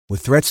With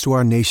threats to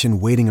our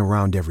nation waiting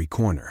around every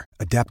corner,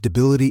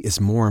 adaptability is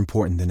more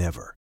important than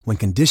ever. When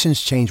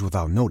conditions change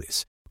without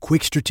notice,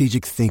 quick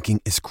strategic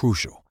thinking is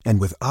crucial.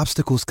 And with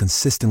obstacles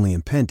consistently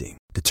impending,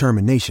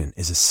 determination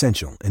is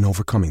essential in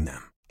overcoming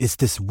them. It's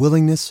this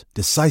willingness,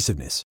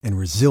 decisiveness, and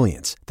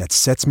resilience that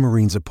sets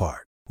Marines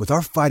apart. With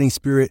our fighting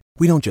spirit,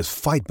 we don't just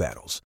fight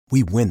battles,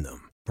 we win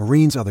them.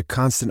 Marines are the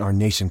constant our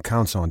nation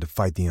counts on to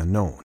fight the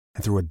unknown.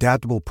 And through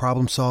adaptable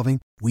problem solving,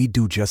 we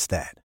do just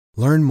that.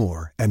 Learn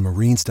more at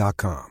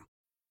marines.com.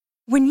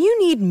 When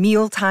you need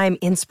mealtime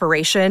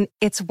inspiration,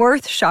 it's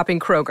worth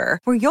shopping Kroger,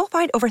 where you'll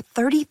find over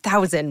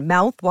 30,000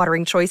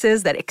 mouth-watering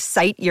choices that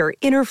excite your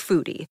inner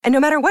foodie. And no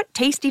matter what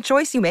tasty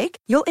choice you make,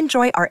 you'll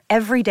enjoy our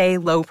everyday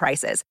low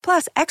prices,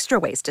 plus extra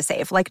ways to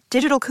save, like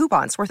digital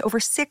coupons worth over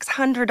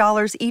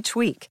 $600 each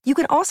week. You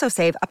can also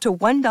save up to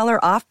 $1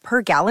 off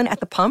per gallon at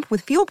the pump with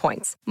fuel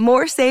points.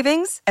 More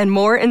savings and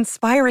more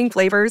inspiring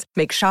flavors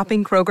make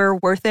shopping Kroger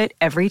worth it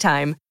every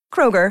time.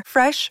 Kroger,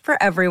 fresh for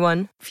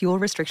everyone. Fuel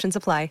restrictions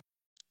apply.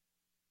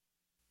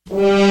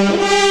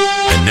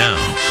 And now,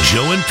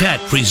 Joe and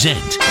Pat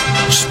present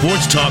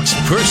Sports Talk's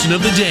Person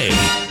of the Day. Game,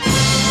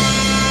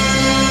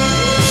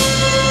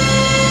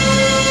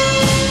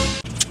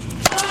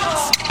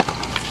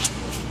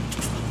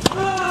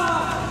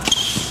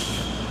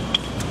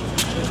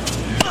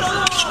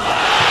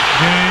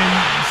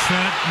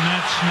 set,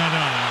 match,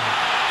 Nadal.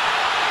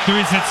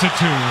 3 sets to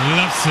 2,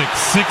 love 6,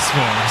 6-4,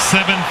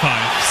 7-5,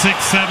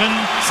 6-7,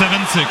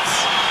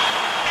 7-6.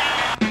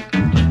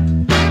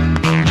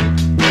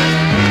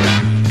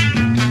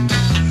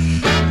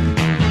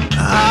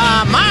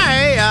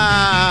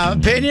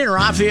 Opinion,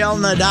 Rafael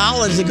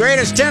Nadal is the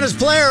greatest tennis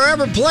player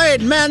ever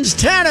played men's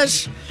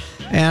tennis.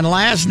 And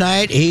last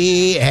night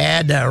he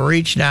had to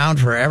reach down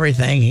for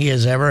everything he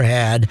has ever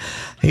had.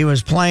 He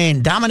was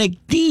playing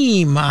Dominic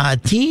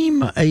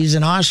Thiem. He's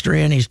an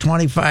Austrian. He's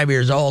 25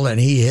 years old, and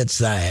he hits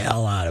the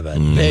hell out of it.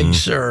 Big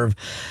serve.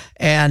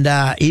 And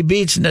he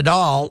beats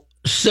Nadal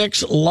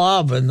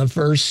 6-love in the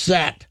first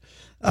set.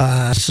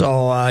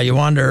 So you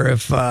wonder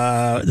if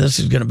this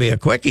is going to be a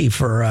quickie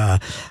for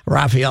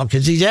Rafael,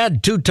 because he's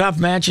had 2 tough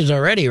matches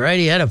already, right?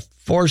 He had a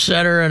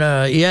 4-setter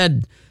and he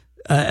had,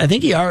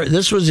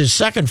 this was his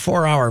second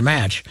 4-hour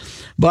match.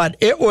 But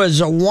it was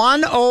a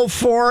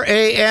 1:04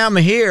 a.m.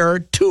 here,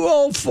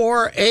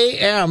 2:04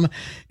 a.m.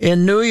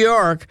 in New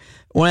York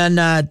when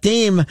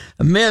Thiem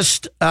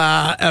missed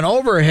an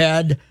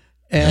overhead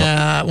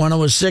when it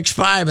was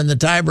 6-5 in the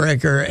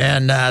tiebreaker,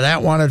 and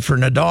that won it for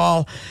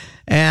Nadal.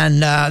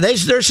 And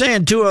they're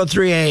saying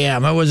 2:03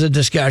 a.m. It was a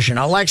discussion.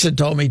 Alexa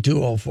told me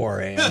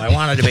 2:04 a.m. I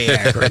wanted to be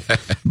accurate.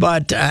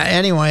 But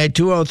anyway,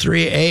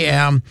 2:03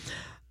 a.m.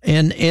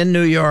 in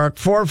New York.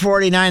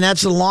 4:49,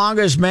 that's the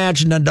longest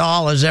match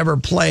Nadal has ever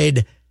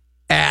played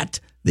at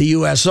the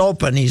U.S.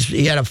 Open.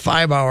 He had a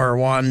 5-hour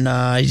one.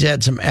 He's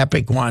had some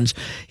epic ones.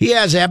 He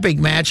has epic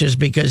matches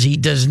because he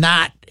does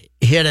not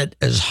hit it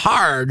as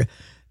hard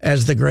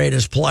as the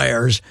greatest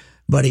players,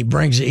 but he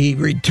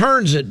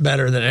returns it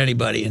better than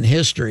anybody in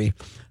history.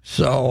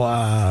 So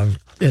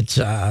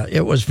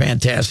it was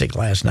fantastic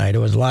last night. It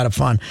was a lot of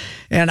fun.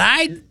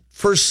 And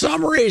for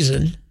some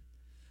reason,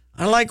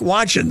 I like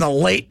watching the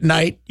late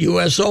night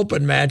U.S.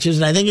 Open matches,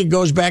 and I think it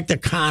goes back to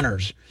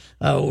Connors.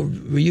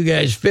 You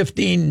guys,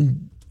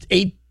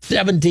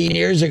 17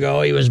 years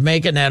ago, he was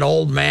making that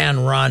old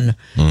man run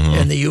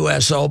in the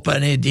U.S.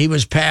 Open. He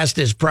was past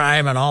his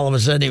prime, and all of a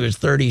sudden he was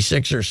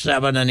 36 or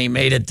 7, and he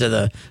made it to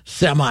the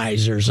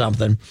semis or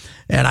something.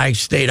 And I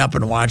stayed up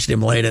and watched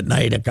him late at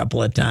night a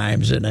couple of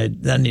times.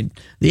 And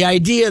the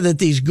idea that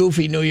these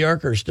goofy New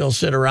Yorkers still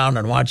sit around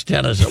and watch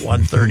tennis at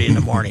 1:30 in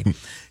the morning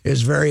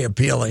is very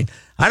appealing.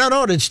 I don't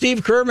know. Did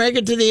Steve Kerr make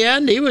it to the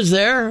end? He was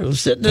there. He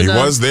was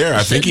there.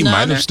 I think he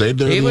might have stayed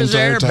there the entire time. He was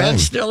there. Ben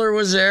Stiller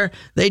was there.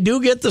 They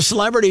do get the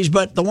celebrities,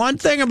 but the one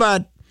thing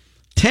about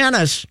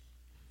tennis,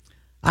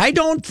 I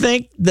don't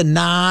think the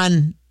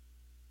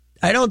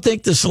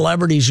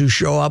celebrities who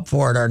show up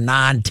for it are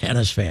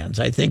non-tennis fans.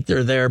 I think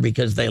they're there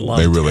because they love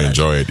it. They really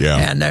enjoy it, yeah.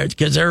 And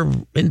because they're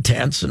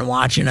intense and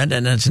watching it,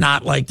 and it's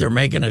not like they're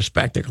making a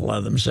spectacle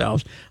of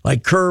themselves.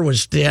 Like Kerr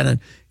was standing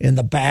in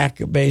the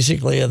back,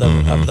 basically, of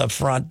the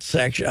front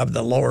section of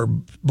the lower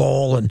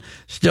bowl, and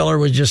Stiller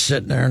was just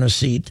sitting there in a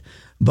seat.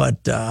 But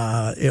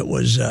it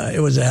was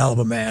a hell of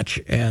a match,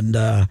 and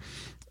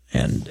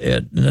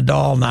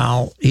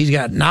Nadal he's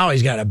got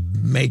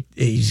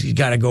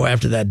to go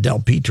after that Del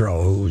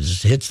Potro who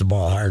hits the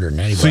ball harder than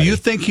anybody. So you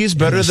think he's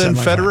better than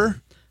Federer?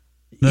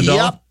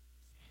 Nadal?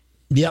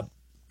 Yep.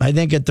 I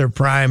think at their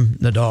prime,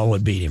 Nadal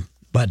would beat him,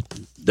 but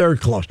they're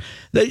close.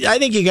 I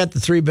think you got the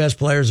 3 best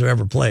players who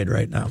ever played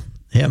right now: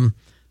 him,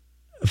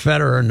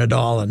 Federer,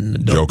 Nadal, and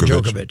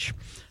Djokovic.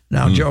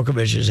 Now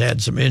Djokovic has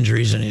had some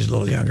injuries and he's a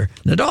little younger.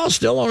 Nadal's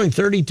still only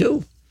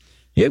 32.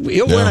 He'll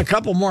win a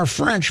couple more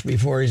French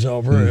before he's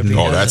over. If he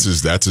that's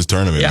his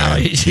tournament,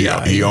 man.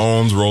 He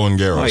owns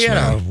Roland Garros. He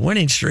had a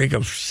winning streak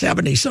of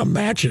 70-some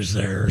matches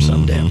there or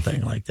some damn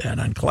thing like that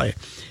on clay.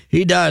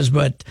 He does,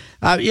 but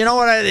you know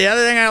what? The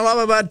other thing I love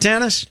about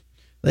tennis,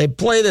 they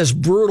play this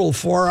brutal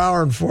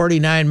 4-hour and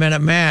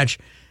 49-minute match,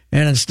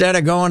 And instead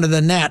of going to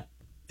the net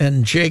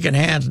and shaking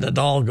hands,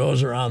 Nadal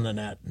goes around the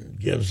net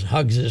and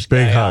hugs this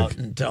guy out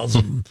and tells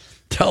him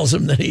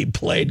that he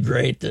played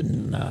great.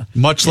 And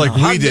much like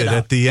we did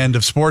at the end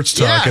of Sports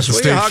Talk at the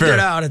State Fair. We hugged it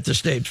out at the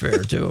State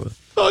Fair, too.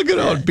 Hug it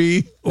out,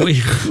 B. We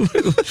hug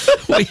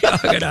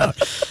it out.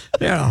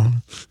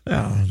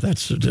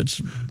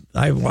 That's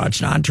I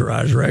watch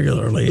Entourage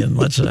regularly, and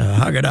Let's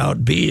Hug It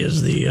Out B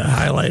is the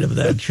highlight of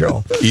that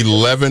show.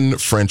 11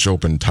 French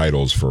Open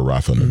titles for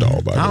Rafa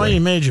Nadal, by the way. How many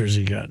majors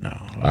he got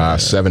now?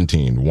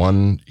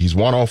 17. He's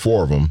won all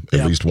 4 of them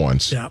at least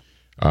once. Yeah.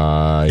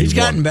 He's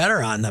gotten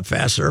better on the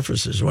fast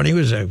surfaces. When he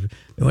was a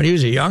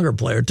younger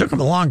player, it took him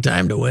a long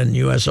time to win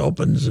U.S.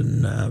 Opens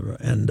and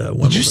Wimbledon.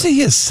 Did you say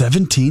he has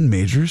 17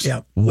 majors?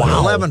 Yeah.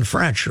 Wow. 11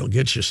 French will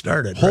get you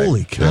started.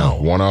 Holy cow.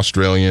 Yeah, 1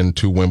 Australian,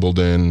 2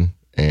 Wimbledon,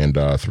 and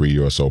 3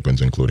 U.S.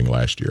 Opens, including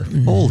last year.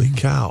 Holy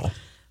cow.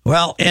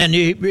 Well, and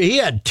he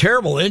had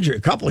terrible injury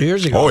a couple of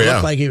years ago. It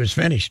looked like he was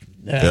finished.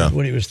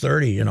 When he was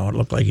 30, it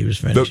looked like he was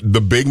finished. The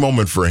big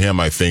moment for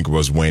him, I think,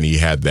 was when he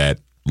had that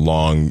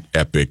long,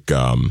 epic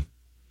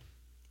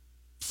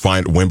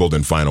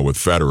Wimbledon final with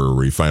Federer,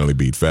 where he finally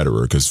beat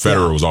Federer, because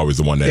Federer was always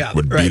the one that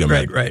would beat him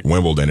at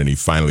Wimbledon, and he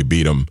finally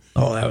beat him.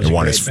 Oh, that was and a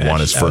won great his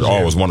match.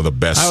 It was one of the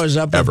best ever. I was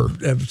up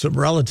at some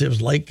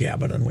relatives' lake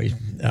cabin, and we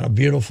had a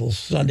beautiful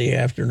Sunday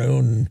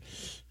afternoon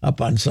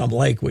up on some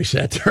lake. We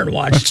sat there and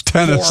watched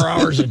 4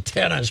 hours of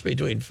tennis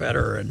between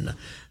Federer and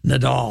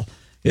Nadal.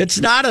 It's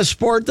not a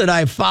sport that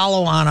I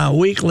follow on a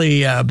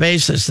weekly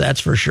basis, that's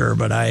for sure.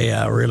 But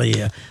I really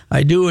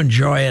do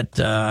enjoy it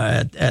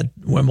at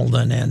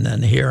Wimbledon and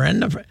then here.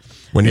 And the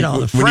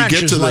French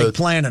is like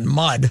playing in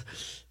mud.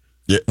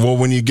 Yeah, well,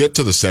 when you get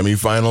to the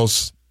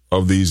semifinals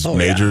of these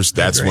majors,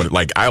 that's when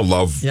I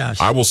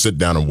will sit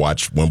down and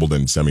watch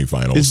Wimbledon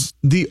semifinals. Is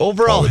the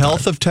overall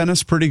health of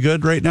tennis pretty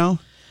good right now?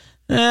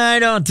 I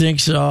don't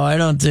think so. I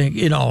don't think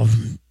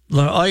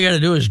all you got to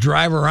do is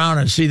drive around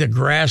and see the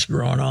grass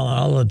growing on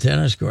all the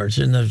tennis courts.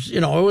 And it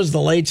was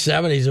the late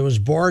 70s. It was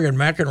Borg and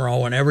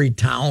McEnroe, and every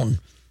town,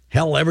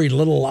 every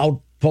little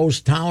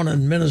outpost town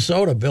in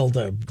Minnesota built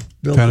a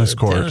tennis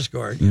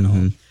court.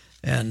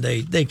 And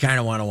they kind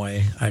of went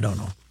away. I don't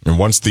know. And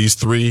once these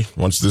three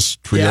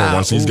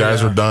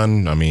guys are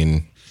done, I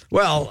mean,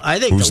 well, I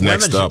think who's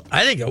next up?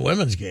 I think the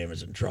women's game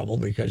is in trouble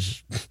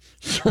because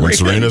when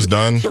Serena's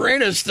done,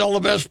 Serena's still the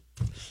best.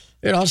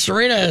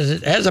 Serena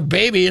has a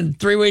baby, and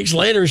 3 weeks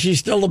later, she's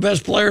still the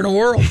best player in the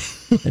world.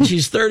 And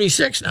she's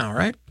 36 now,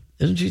 right?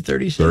 Isn't she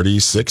 36?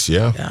 36,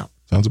 yeah.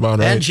 Sounds about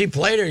right. And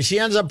she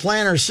ends up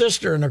playing her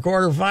sister in the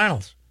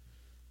quarterfinals.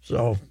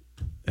 So,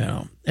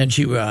 and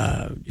she's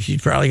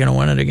probably going to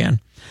win it again.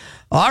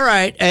 All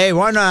right. Hey,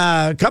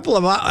 a couple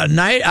of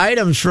night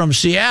items from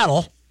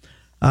Seattle.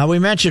 We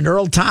mentioned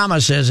Earl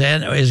Thomas is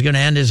going to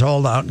end his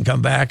holdout and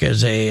come back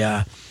as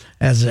one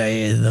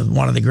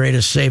of the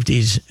greatest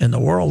safeties in the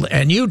world.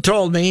 And you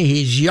told me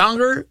he's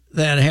younger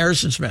than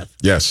Harrison Smith.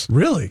 Yes.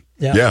 Really?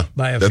 Yeah.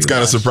 That's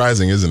kind of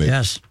surprising, isn't it?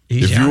 Yes.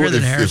 He's younger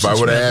than Harrison Smith. If I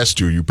would have asked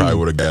you, you probably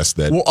would have guessed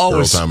that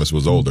Earl Thomas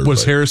was older.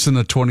 Was Harrison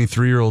a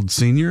 23-year-old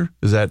senior?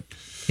 Is that...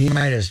 He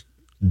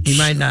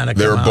might not have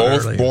They were come both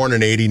out earlier. born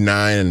in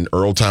 89, and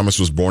Earl Thomas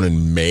was born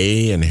in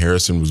May, and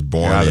Harrison was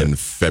born in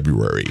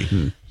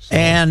February.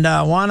 And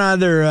one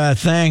other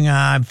thing,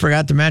 I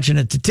forgot to mention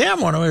it to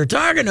Tim when we were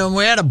talking to him.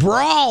 We had a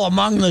brawl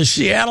among the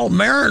Seattle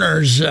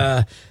Mariners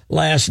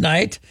last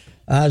night.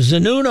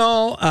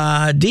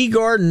 Zunino, D.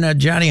 Gordon,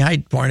 Johnny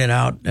Height pointed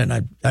out, and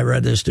I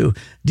read this too,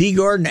 D.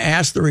 Gordon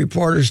asked the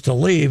reporters to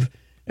leave,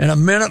 and a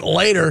minute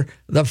later,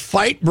 the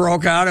fight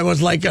broke out. It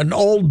was like an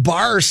old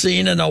bar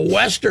scene in a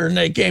Western.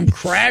 They came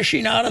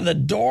crashing out of the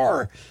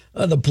door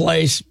of the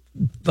place.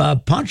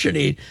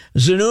 Punching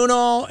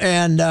Zunino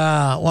and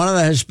one of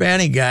the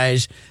Hispanic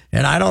guys,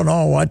 and I don't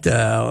know what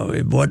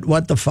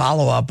the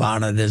follow up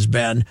on it has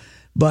been,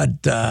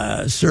 but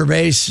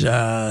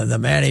Cervais, the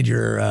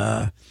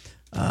manager,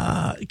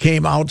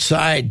 came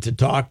outside to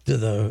talk to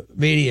the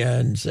media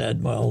and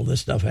said, "Well,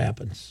 this stuff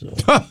happens." So,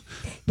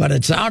 but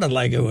it sounded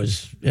like it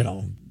was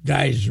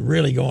guys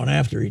really going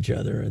after each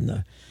other in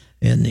the.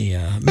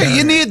 Hey,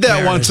 you need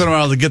that once in a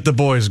while to get the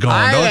boys going,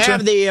 don't you? I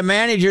have the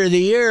Manager of the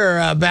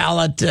Year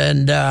ballot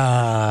and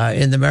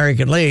in the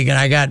American League, and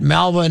I got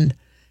Melvin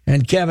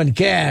and Kevin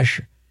Cash.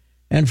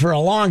 And for a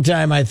long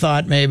time, I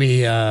thought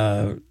maybe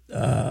I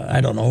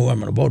don't know who I'm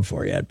going to vote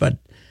for yet, but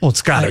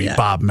it's got to be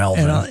Bob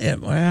Melvin.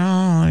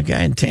 A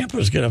guy in Tampa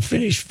is going to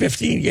finish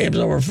 15 games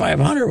over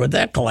 500 with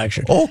that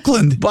collection.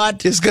 Oakland,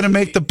 is going to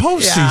make the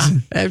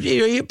postseason. Yeah,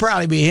 he'd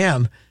probably be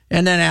him,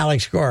 and then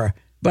Alex Cora.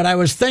 But I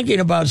was thinking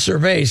about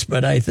Cervais,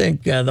 but I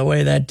think the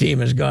way that team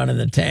has gone in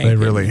the tank. They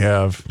really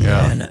have,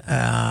 yeah.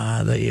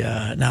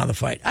 And now the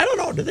fight. I don't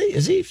know.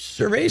 Is he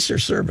Cervais or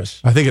Service?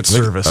 I think it's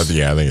Service. I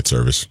think it's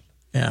Service.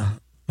 Yeah.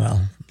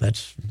 Well,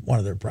 that's one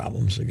of their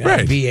problems. The guy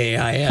right.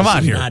 BAIS. Come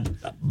on here.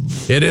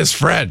 It is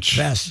French.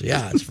 Best.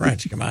 Yeah, it's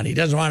French. Come on. He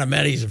doesn't want to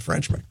admit he's a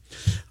Frenchman.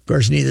 Of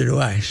course, neither do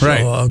I. So,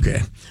 right.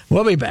 Okay.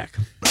 We'll be back.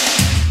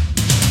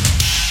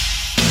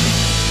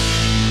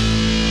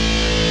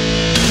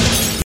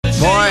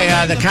 Boy,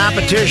 the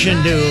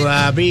competition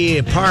to be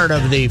a part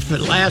of the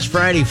last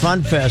Friday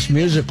Fun Fest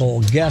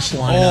musical guest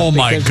lineup. Oh,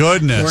 my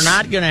goodness. We're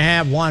not going to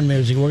have one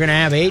music. We're going to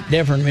have 8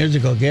 different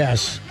musical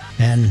guests,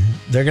 and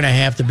they're going to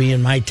have to be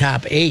in my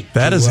top 8.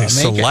 That is a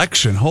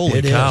selection.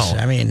 Holy cow. Is.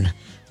 I mean,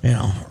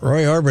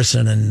 Roy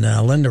Orbison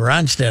and Linda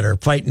Ronstadt are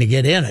fighting to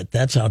get in it.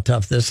 That's how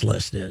tough this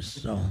list is.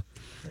 So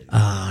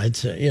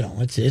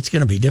it's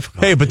going to be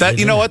difficult. Hey, but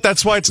what?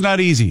 That's why it's not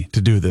easy to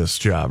do this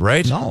job,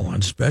 right? No,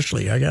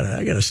 especially I got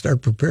to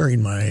start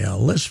preparing my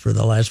list for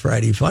the last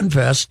Friday Fun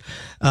Fest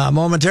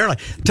momentarily.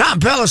 Tom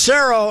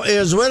Pelissero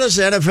is with us,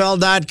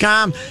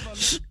 NFL.com.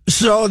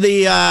 So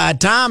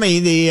Tommy,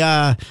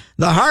 the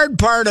hard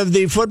part of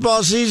the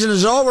football season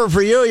is over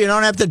for you. You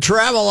don't have to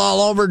travel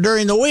all over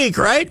during the week,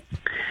 right?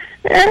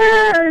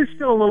 There's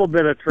still a little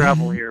bit of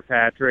travel here,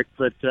 Patrick,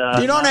 but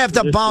you don't have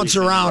to bounce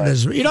around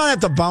as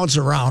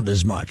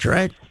much,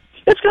 right?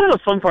 It's kind of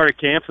the fun part of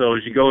camp, though,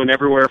 is you go in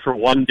everywhere for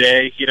one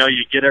day. You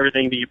get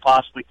everything that you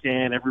possibly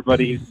can.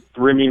 Everybody's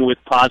brimming with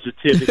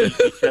positivity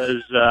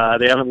because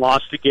they haven't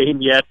lost a game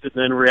yet, and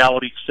then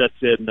reality sets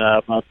in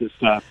about this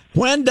time.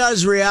 When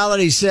does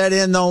reality set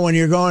in, though, when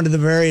you're going to the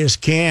various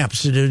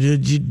camps?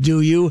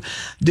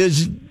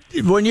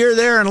 When you're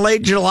there in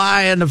late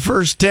July and the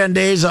first 10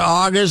 days of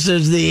August,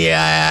 is the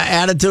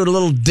attitude a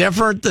little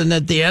different than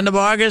at the end of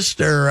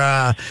August? Or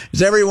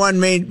has everyone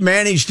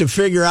managed to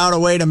figure out a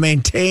way to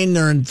maintain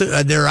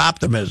their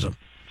optimism?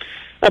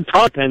 That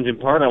probably depends in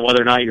part on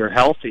whether or not you're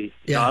healthy.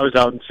 Yeah. I was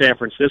out in San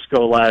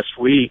Francisco last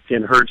week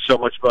and heard so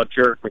much about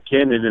Jerick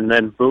McKinnon, and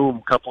then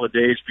boom, a couple of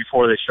days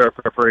before they start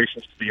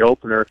preparations to the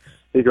opener,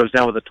 he goes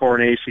down with a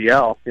torn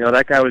ACL.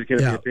 That guy was going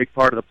to be a big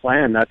part of the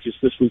plan, not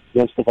just this week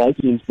against the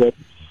Vikings, but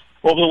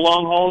over the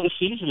long haul of the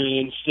season.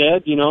 And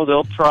instead,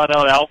 they'll trot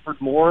out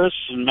Alfred Morris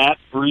and Matt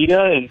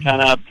Breida and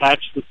kind of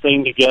patch the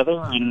thing together,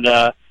 and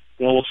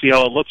we'll see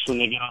how it looks when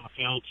they get on the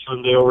field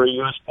Sunday over at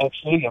US Bank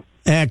Stadium.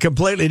 And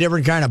completely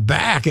different kind of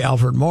back,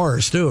 Alfred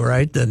Morris, too,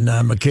 right? Than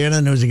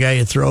McKinnon, who's a guy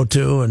you throw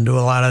to and do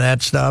a lot of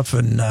that stuff,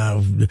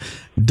 and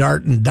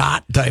dart and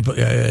dot type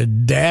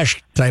of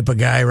dash type of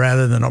guy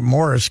rather than a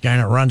Morris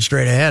kind of run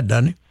straight ahead,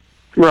 doesn't he?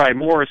 Right,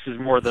 Morris is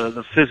more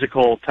the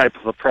physical type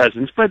of a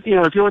presence. But,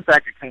 if you look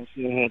back at Ken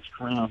Shanahan's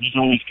career, he's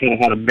always kind of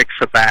had a mix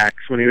of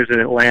backs. When he was in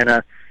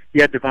Atlanta,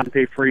 he had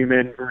Devontae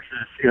Freeman versus,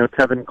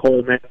 Tevin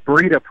Coleman.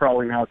 Breida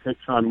probably now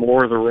takes on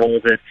more of the role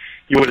that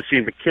you would have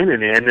seen McKinnon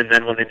in, and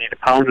then when they need to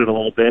pound it a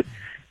little bit,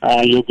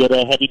 you'll get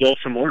a heavy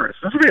dose of Morris.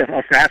 This will be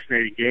a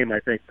fascinating game, I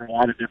think, for a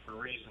lot of different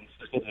reasons.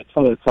 There's a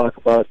ton to talk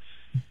about.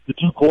 The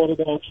two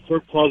quarterbacks,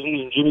 Kirk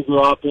Cousins and Jimmy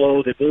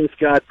Garoppolo, they both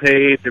got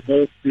paid. They're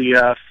both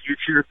the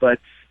future, but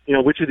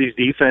which of these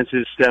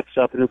defenses steps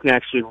up and who can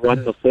actually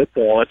run the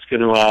football? It's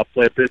going to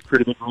play a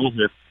pretty big role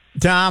here.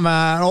 Tom,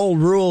 an old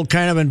rule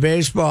kind of in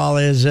baseball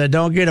is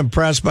don't get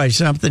impressed by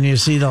something you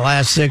see the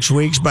last 6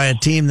 weeks by a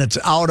team that's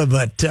out of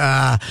it.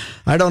 I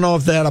don't know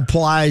if that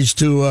applies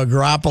to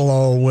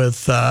Garoppolo with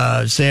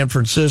San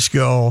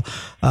Francisco,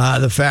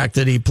 the fact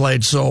that he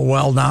played so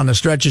well down the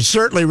stretch. It's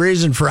certainly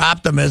reason for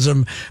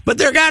optimism, but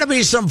there got to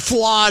be some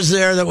flaws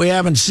there that we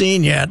haven't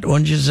seen yet,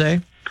 wouldn't you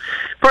say?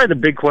 Probably the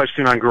big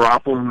question on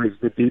Garoppolo is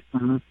the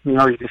defense.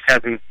 He just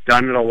hasn't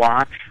done it a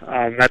lot.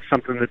 That's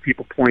something that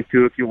people point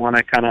to if you want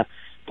to kind of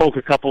poke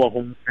a couple of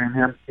holes in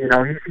him. He's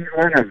running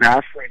a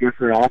vastly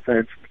different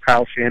offense.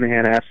 Kyle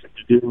Shanahan asked him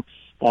to do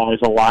is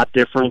a lot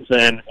different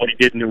than what he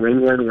did in New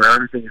England, where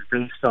everything is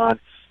based on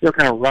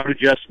kind of route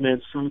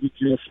adjustments, food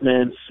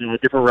adjustments,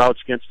 different routes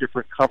against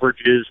different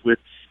coverages. With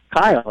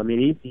Kyle, I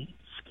mean, he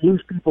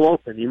schemes people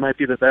open. He might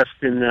be the best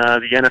in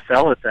the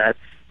NFL at that.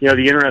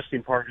 The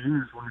interesting part is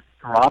with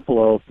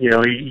Garoppolo,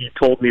 he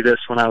told me this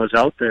when I was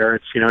out there.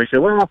 It's, he said,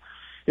 well,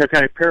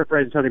 kind of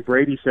paraphrasing something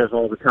Brady says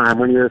all the time.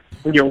 When you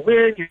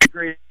win, you're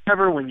great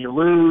ever. When you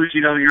lose,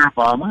 you're a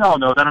bum. We all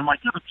know that. I'm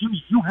like, yeah, but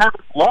Jimmy, you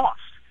haven't lost.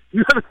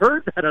 You haven't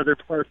heard that other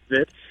part of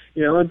it.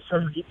 And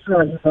so he's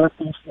not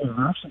facing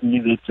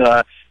adversity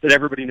that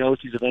everybody knows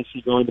he's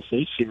eventually going to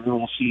face here, and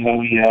we'll see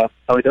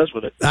how he does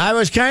with it. I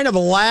was kind of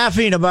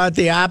laughing about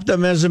the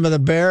optimism of the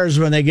Bears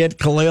when they get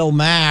Khalil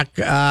Mack,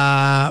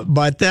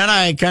 but then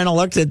I kind of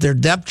looked at their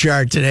depth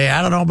chart today.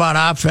 I don't know about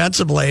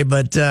offensively,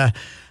 but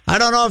I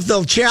don't know if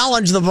they'll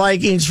challenge the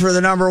Vikings for the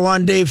number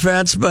 1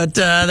 defense, but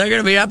they're going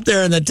to be up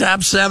there in the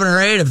top 7 or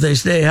 8 if they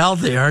stay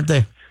healthy, aren't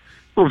they?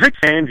 Well, Vic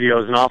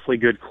Fangio is an awfully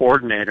good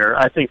coordinator.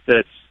 I think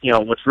that,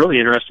 what's really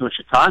interesting with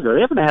Chicago, they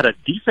haven't had a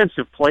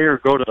defensive player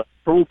go to the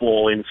Pro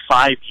Bowl in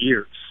 5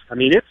 years. I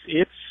mean,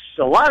 it's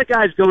a lot of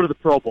guys go to the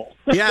Pro Bowl.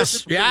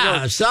 Yes,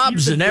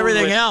 subs and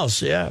everything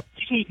else, yeah.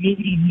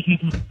 Nobody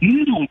has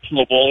been to a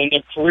Pro Bowl in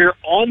their career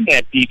on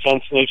that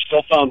defense, and they've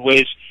still found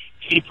ways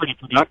to be pretty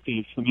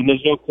productive. I mean,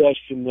 there's no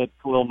question that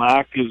Khalil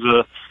Mack is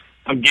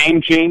a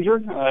game changer.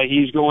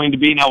 He's going to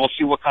be. Now we'll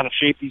see what kind of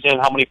shape he's in,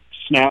 how many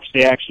snaps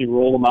they actually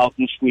roll him out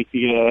this week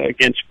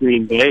against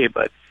Green Bay.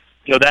 But,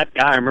 that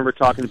guy, I remember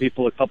talking to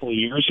people a couple of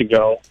years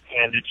ago,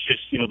 and it's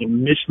just, the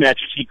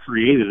mismatches he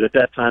created at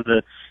that time.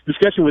 The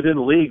discussion within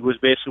the league was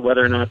basically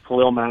whether or not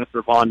Khalil Mack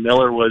or Von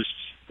Miller was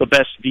the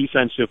best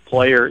defensive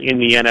player in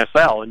the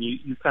NFL. And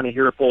you kind of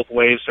hear it both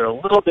ways. They're a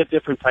little bit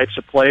different types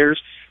of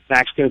players.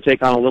 Mac's going to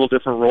take on a little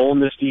different role in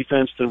this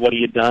defense than what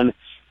he had done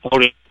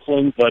out in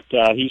Oakland, but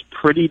he's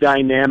pretty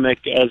dynamic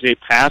as a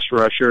pass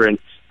rusher. And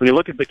when you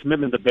look at the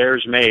commitment the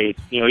Bears made,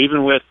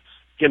 even with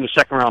getting the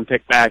second-round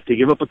pick back, to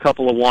give up a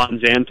couple of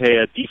ones and pay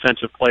a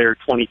defensive player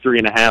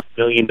 $23.5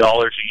 million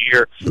a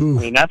year, Ooh.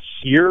 I mean, that's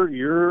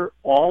you're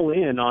all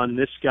in on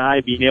this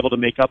guy being able to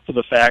make up for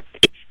the fact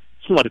that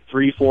at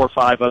 3, 4,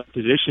 5 other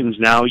positions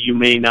now, you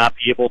may not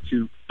be able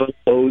to put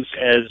those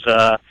as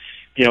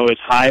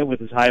high of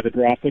a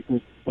draft pick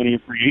when you're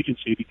free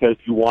agency because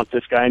you want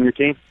this guy on your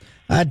team.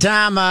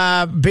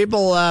 Tom,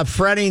 people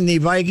fretting the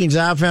Vikings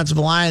offensive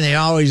line, they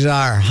always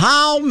are.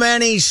 How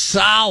many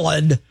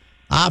solid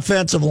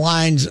offensive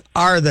lines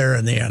are there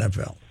in the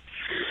NFL?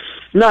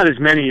 Not as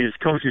many as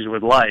coaches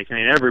would like. I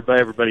mean,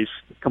 everybody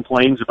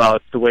complains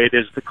about the way it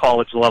is at the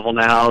college level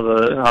now,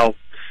 how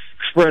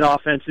spread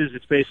offenses.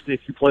 It's basically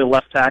if you play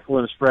left tackle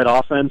in a spread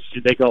offense,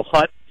 they go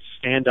hut,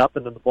 stand up,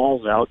 and then the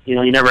ball's out.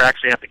 You never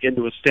actually have to get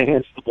into a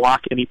stance to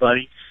block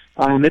anybody.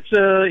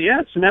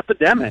 It's an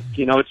epidemic.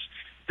 It's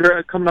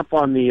coming up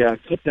on the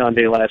kick-down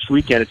day last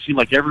weekend. It seemed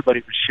like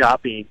everybody was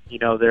shopping,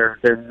 their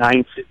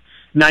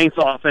ninth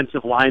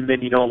offensive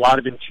lineman. A lot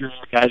of interior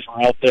guys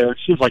were out there. It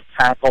seems like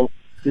tackle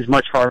is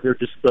much harder.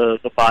 Just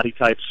the body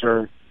types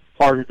are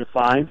harder to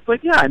find.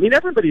 But, yeah, I mean,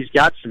 everybody's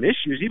got some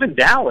issues. Even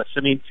Dallas.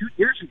 I mean, 2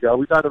 years ago,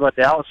 we talked about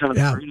Dallas having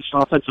the greatest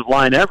offensive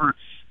line ever.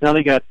 Now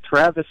they got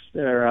Travis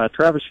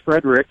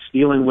Fredericks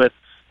dealing with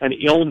an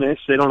illness.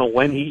 They don't know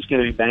when he's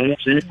going to be back.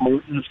 Zach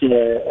Martin's got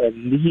a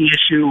knee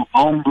issue, a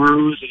bone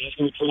bruise, and he's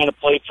going to be trying to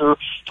play through.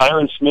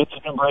 Tyron Smith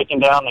has been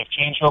breaking down. They've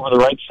changed over the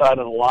right side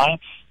of the line.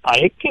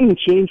 It can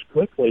change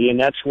quickly, and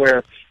that's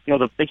where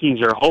the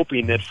Vikings are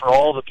hoping that for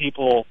all the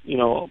people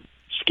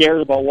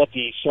scared about what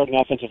the starting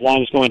offensive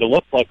line is going to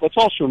look like, let's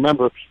also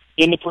remember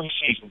in the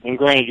preseason, and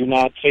granted you're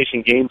not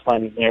facing game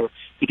planning there,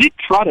 but they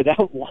trotted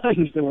out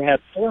lines that had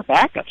 4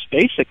 backups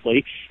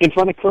basically in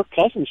front of Kirk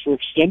Cousins for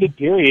extended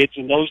periods,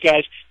 and those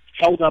guys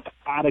held up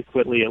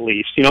adequately at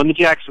least. In the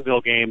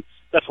Jacksonville game,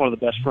 that's one of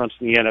the best fronts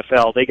in the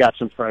NFL. They got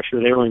some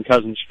pressure. They were in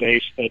Cousins'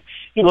 face. But,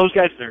 those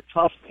guys, they're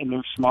tough and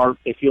they're smart.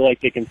 They feel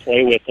like they can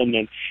play with them.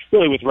 And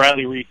really with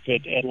Riley Reid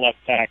at left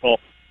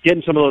tackle,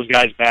 getting some of those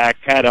guys back,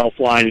 Pat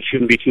Elflein, it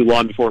shouldn't be too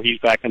long before he's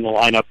back in the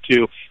lineup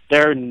too.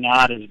 They're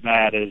not as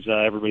bad as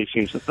everybody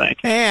seems to think.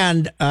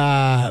 And,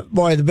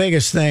 the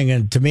biggest thing,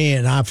 and to me,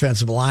 in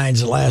offensive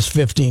lines the last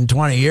 15,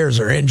 20 years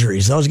are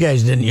injuries. Those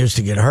guys didn't used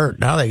to get hurt.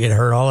 Now they get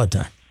hurt all the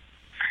time.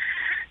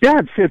 Yeah,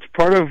 it's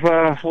part of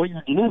what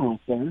you're doing.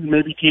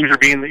 Maybe teams are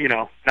being,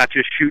 not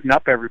just shooting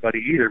up everybody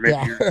either. Maybe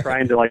you're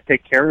trying to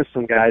take care of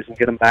some guys and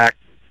get them back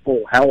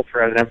full health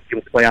rather than having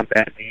people play on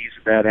bad knees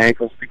or bad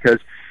ankles because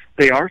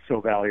they are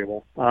so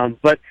valuable.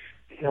 But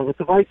with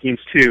the Vikings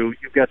too,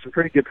 you've got some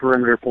pretty good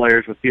perimeter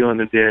players with Thielen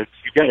and Diggs.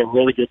 You've got a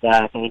really good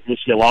back. I think you'll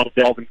see a lot of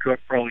Dalvin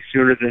Cook probably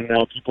sooner than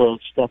people are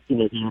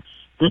expecting it.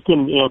 You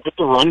can, get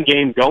the run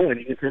game going.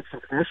 You can take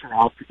some pressure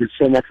off because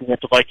so much of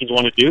what the Vikings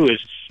want to do is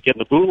getting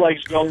the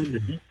bootlegs going, the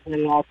deep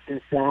playoffs and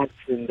shots,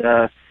 and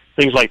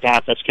things like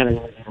that. That's kind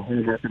of the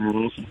whole record of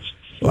offense.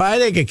 Well, I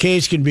think a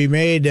case can be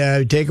made.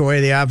 Take away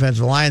the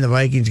offensive line, the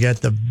Vikings got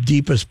the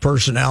deepest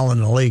personnel in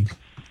the league,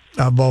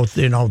 both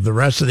the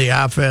rest of the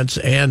offense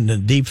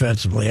and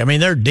defensively. I mean,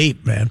 they're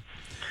deep, man.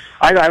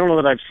 I don't know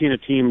that I've seen a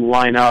team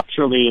line up.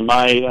 Certainly in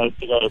my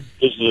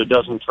visited a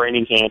dozen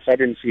training camps, I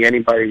didn't see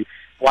anybody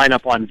line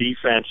up on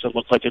defense that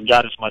looks like it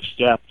got as much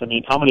depth. I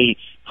mean, how many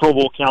Pro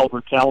Bowl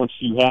caliber talents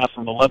do you have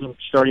from 11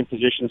 starting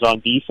positions on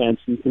defense?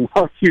 You can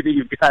argue that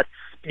you've got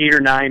 8 or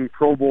 9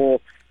 Pro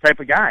Bowl type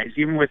of guys.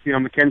 Even with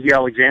Mackenzie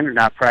Alexander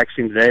not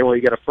practicing today, well,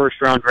 you got a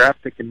first-round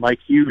draft pick and Mike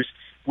Hughes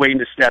waiting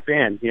to step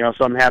in.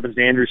 Something happens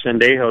to Andrew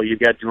Sendejo. You've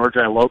got George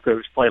Iloka,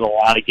 who's played a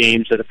lot of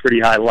games at a pretty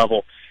high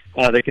level.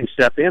 They can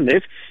step in.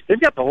 They've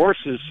got the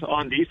horses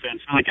on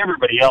defense. Like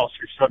everybody else,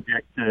 you're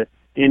subject to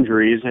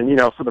injuries, and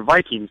for the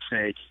Vikings'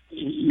 sake,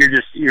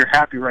 you're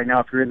happy right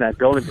now if you're in that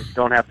building, but you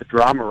don't have the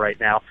drama right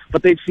now.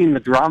 But they've seen the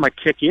drama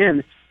kick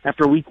in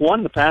after week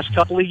 1 the past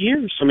couple of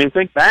years. I mean,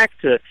 think back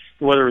to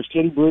whether it was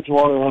Teddy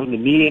Bridgewater having the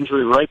knee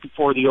injury right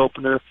before the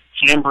opener,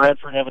 Sam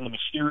Bradford having the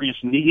mysterious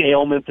knee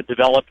ailment that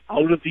developed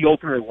out of the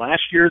opener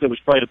last year. That was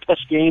probably the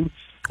best game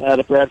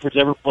that Bradford's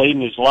ever played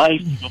in his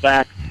life. Go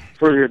back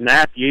further than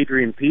that, the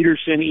Adrian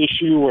Peterson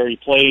issue where he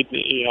played,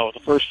 the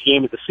first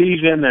game of the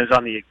season and is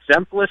on the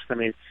exempt list. I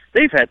mean,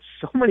 they've had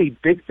so many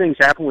big things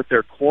happen with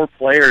their core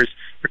players,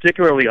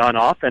 particularly on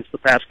offense the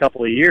past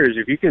couple of years.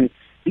 If you can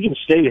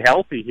stay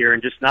healthy here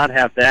and just not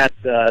have that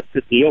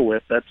to deal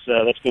with, that's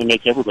going to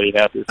make everybody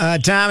happy.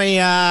 Tommy,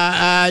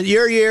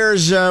 your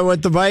years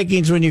with the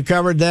Vikings when you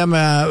covered them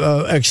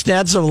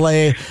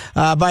extensively,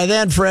 by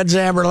then Fred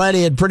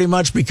Zamberletti had pretty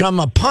much become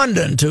a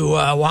pundit who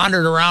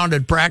wandered around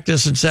at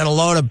practice and said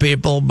hello to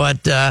people,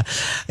 but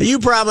you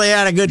probably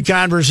had a good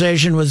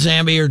conversation with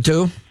Zamby or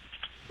two.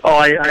 Oh,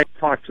 I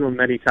talked to him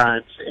many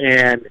times,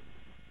 and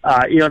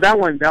that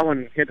one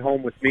hit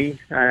home with me,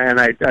 and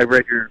I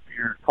read your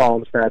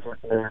columns,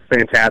 Patrick. They're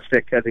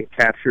fantastic. I think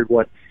captured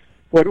what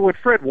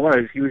Fred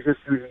was. He was just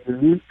a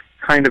unique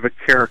kind of a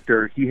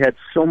character. He had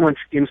so much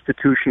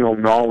institutional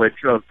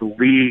knowledge of the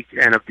league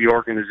and of the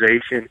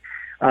organization.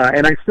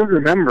 And I still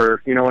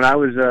remember, when I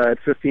was at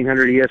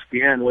 1500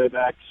 ESPN way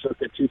back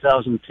circa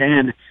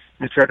 2010,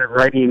 I started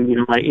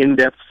writing, my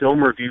in-depth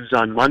film reviews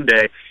on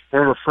Monday. I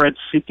remember Fred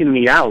seeking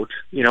me out,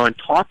 and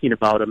talking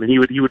about him, and he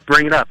would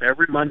bring it up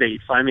every Monday.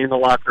 He'd find me in the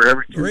locker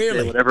every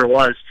Tuesday, whatever it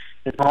was,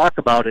 and talk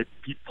about it.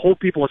 He'd pull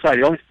people aside.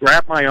 He'd always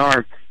grab my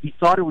arm. He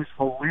thought it was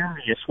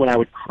hilarious when I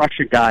would crush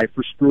a guy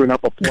for screwing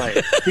up a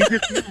play. He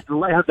just used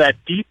to have that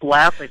deep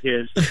laugh at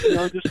his,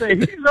 just say,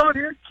 he's out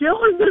here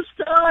killing this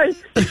guy.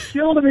 He's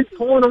killing him. He's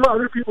pulling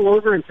other people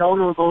over and telling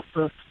them about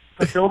the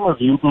film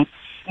review. But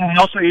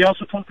he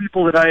also told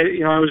people that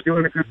I was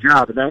doing a good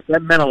job, and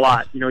that meant a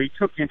lot. He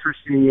took interest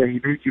in you. He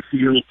made you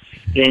feel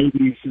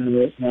babies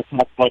and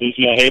talk about his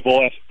hey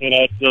boy,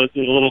 the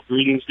little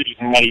greetings that he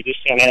had. He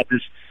just kind of had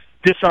this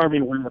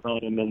disarming win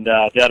about him, and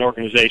that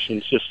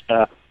organization's just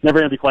never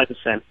going to be quite the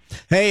same.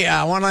 Hey,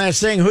 one last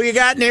thing. Who you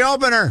got in the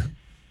opener?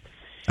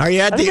 Are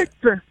you at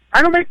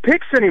I don't make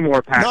picks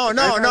anymore, Pat.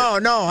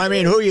 No. I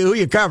mean, who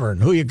you covering?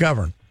 Who you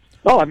covering?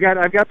 Oh, I've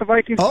got the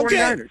Vikings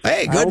 49ers.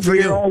 Hey, good for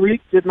you. All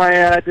week, did my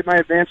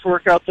advanced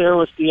work out there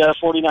with the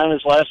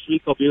 49ers last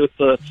week. I'll be with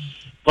the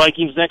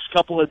Vikings next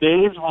couple of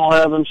days. I'll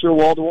have, I'm sure,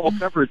 wall-to-wall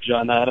coverage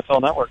on the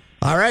NFL Network.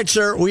 All right,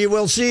 sir. We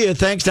will see you.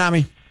 Thanks,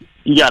 Tommy.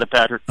 You got it,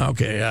 Patrick.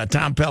 Okay,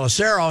 Tom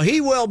Pelissero. He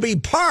will be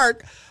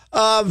part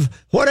of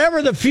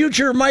whatever the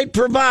future might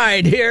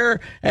provide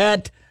here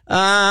at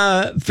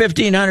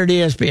 1500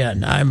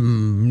 ESPN.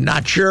 I'm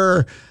not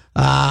sure.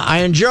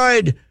 I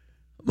enjoyed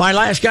my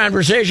last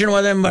conversation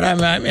with him, but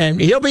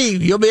and you'll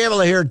be able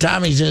to hear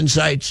Tommy's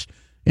insights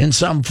in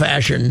some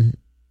fashion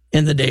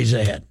in the days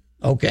ahead.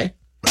 Okay.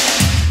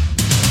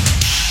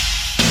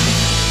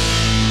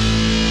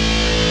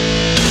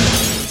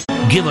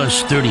 Give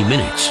us 30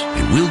 minutes,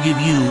 and we'll give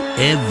you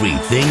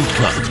everything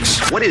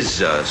Cubs. What is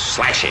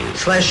slashing?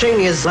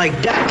 Slashing is like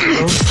that.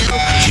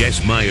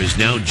 Jess Myers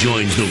now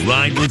joins the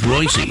Ride with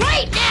Royce.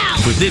 Right now!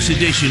 For this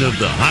edition of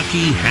the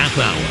Hockey Half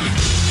Hour.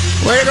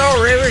 Way to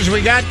go, Ravers.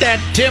 We got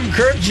that Tim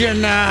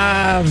Kurkjian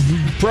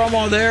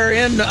promo there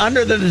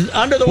under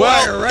the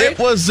wire, right? It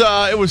was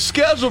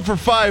scheduled for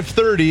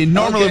 5:30.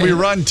 Normally we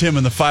run Tim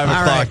in the 5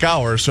 o'clock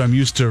hour, so I'm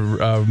used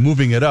to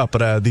moving it up,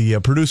 but the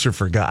producer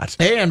forgot.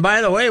 Hey, and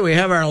by the way, we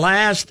have our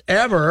last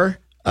ever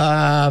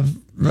guest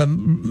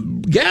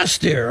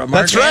here. Mark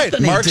That's right.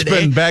 Anthony Mark's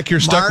today. been back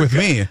here stuck with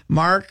me.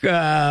 Mark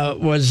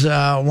was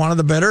one of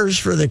the bidders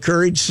for the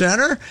Courage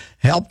Center,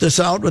 helped us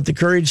out with the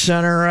Courage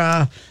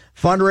Center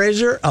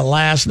fundraiser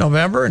last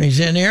November, and he's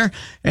in here.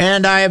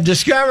 And I have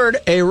discovered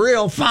a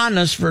real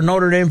fondness for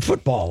Notre Dame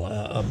football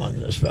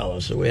among this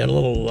fellow. So we had a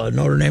little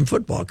Notre Dame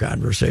football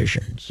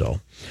conversation. So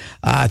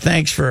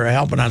thanks for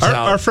helping us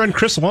out. Our friend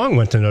Chris Long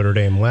went to Notre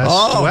Dame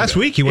last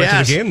week. He went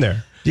to the game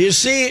there. Do you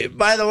see,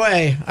 by the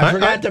way, I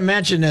forgot to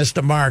mention this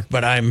to Mark,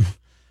 but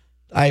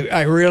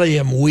I really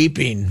am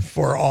weeping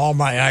for all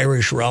my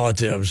Irish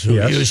relatives who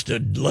used to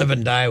live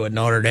and die with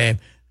Notre Dame.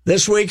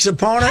 This week's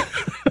opponent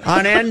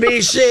on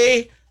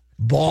NBC,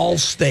 Ball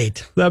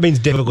State. That means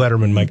David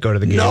Letterman might go to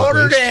the game.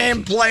 Notre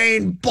Dame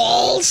playing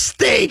Ball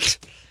State.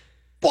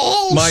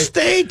 Ball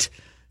State.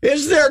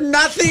 Is there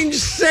nothing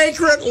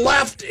sacred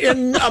left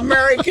in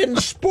American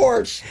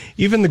sports?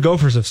 Even the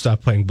Gophers have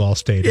stopped playing Ball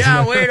State.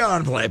 Yeah, we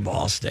don't play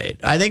Ball State.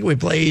 I think we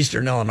play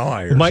Eastern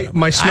Illinois. I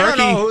don't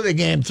know who the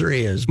game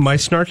 3 is. My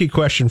snarky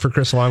question for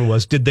Chris Long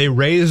was, did they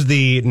raise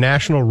the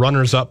national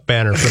runners-up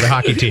banner for the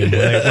hockey team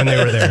when they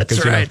were there?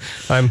 That's right.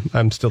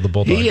 I'm still the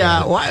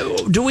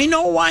Bulldog. Do we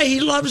know why he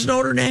loves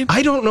Notre Dame?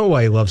 I don't know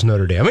why he loves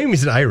Notre Dame. I mean,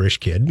 he's an Irish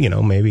kid,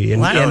 maybe.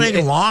 I don't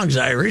think Long's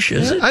Irish,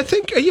 is it? I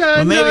think,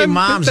 Well, maybe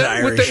Mom's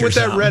Irish with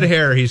that red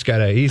hair, he's got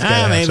some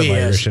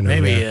Irish in him.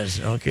 Maybe he is.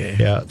 Okay.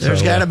 Yeah.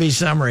 There's got to be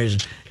some reason.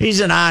 He's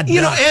an odd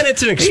duck. And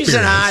it's an experience. He's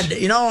an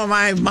odd.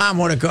 My mom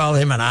would have called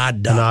him an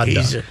odd duck.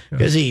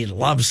 Because he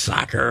loves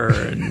soccer,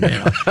 and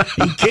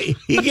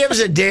he gives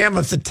a damn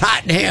if the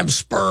Tottenham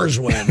Spurs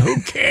win.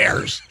 Who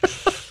cares?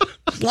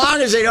 As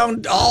long as they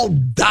don't all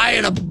die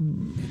in a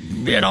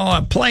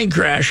plane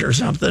crash or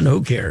something,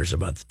 who cares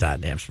about the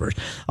Tottenham Spurs?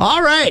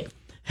 All right.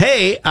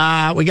 Hey,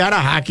 we got a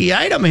hockey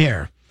item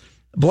here.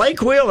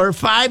 Blake Wheeler,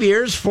 5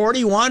 years,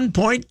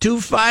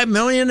 $41.25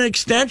 million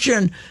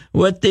extension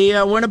with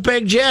the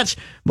Winnipeg Jets.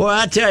 Boy,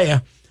 I tell you,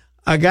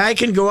 a guy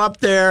can go up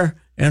there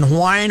and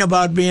whine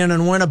about being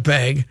in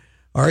Winnipeg,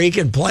 or he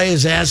can play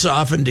his ass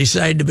off and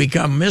decide to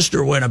become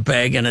Mr.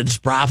 Winnipeg, and it's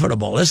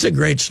profitable. This is a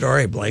great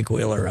story, Blake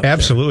Wheeler.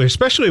 Absolutely,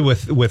 especially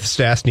with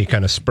Stastny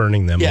kind of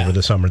spurning them over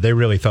the summer. They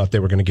really thought they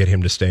were going to get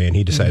him to stay, and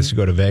he decides to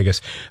go to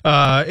Vegas.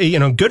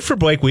 Good for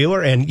Blake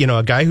Wheeler, and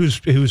a guy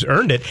who's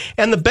earned it.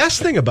 And the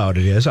best thing about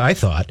it is, I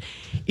thought,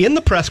 in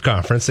the press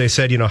conference, they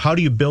said, how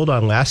do you build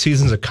on last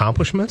season's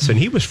accomplishments? And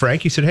he was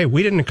frank. He said, hey,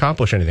 we didn't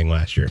accomplish anything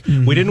last year.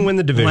 We didn't win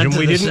the division.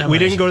 We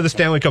didn't go to the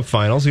Stanley Cup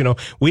Finals.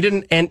 We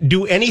didn't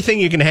do anything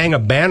you can hang a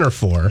banner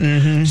for.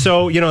 Mm-hmm.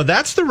 So,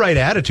 that's the right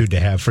attitude to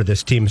have for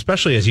this team,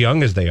 especially as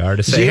young as they are,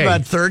 to say, is he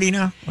about 30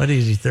 now? What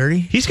is he, 30?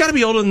 He's got to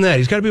be older than that.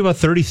 He's got to be about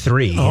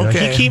 33.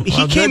 Okay.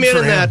 He came in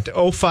that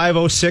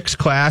 05-06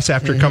 class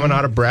after coming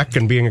out of Breck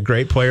and being a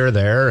great player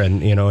there,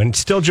 and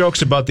still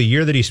jokes about the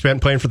year that he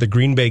spent playing for the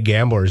Green Bay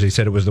Gamblers. He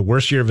said it was the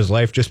worst year of his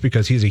life just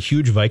because he's a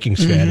huge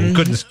Vikings fan and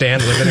couldn't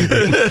stand living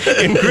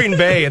in Green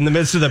Bay in the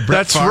midst of the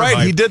Brett That's right.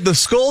 Vibe. He did the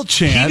skull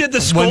chant. He did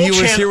the skull when he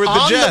chant was here with the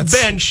on Jets. the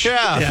bench.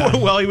 Yeah.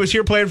 Well, he was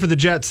here playing for the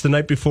Jets the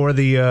night before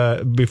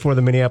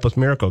the Minneapolis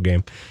Miracle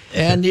game.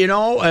 And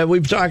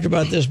we've talked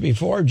about this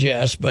before,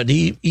 Jess, but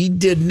he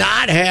did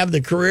not have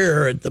the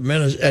career at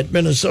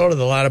Minnesota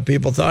that a lot of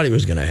people thought he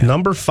was going to have.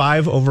 Number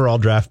 5 overall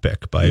draft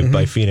pick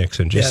by Phoenix,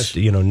 and just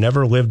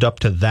never lived up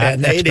to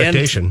that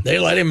expectation. They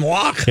let him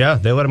walk. Yeah,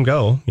 they let him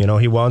go.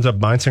 He wound up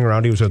bouncing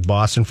around. He was with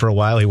Boston for a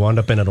while. He wound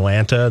up in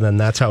Atlanta, and then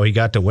that's how he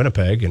got to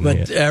Winnipeg. And, but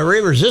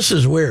Reavers, this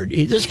is weird.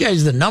 This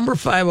guy's the number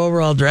 5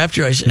 overall draft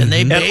choice, and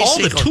they and all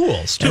the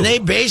tools too. And they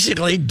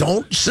basically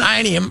don't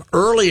sign him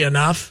early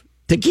enough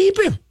to keep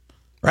him.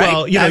 Right.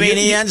 Well,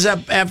 he ends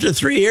up after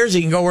 3 years,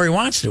 he can go where he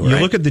wants to. You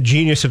look at the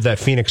genius of that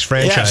Phoenix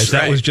franchise. Yes,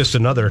 that was just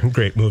another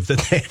great move that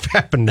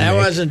happened to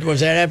make.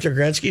 Was that after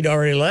Gretzky'd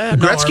already left?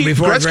 Gretzky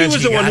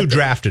was the one who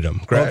drafted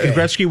him.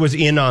 Gretzky was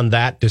in on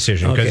that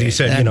decision because he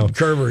said,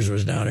 Curvers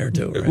was down there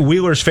too. Right?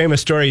 Wheeler's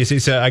famous story is he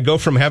said, I go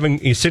from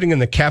he's sitting in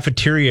the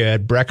cafeteria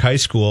at Breck High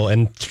School,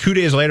 and 2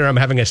 days later I'm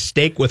having a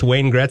steak with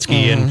Wayne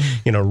Gretzky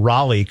in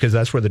Raleigh because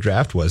that's where the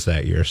draft was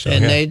that year. So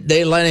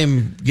they let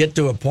him get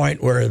to a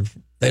point where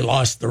they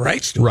lost the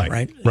rights to him,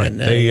 right? Right.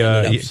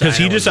 Because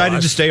he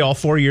decided to stay all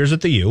 4 years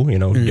at the U.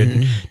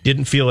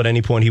 Didn't feel at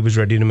any point he was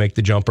ready to make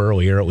the jump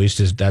earlier. At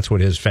least that's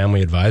what his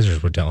family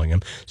advisors were telling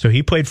him. So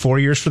he played 4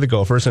 years for the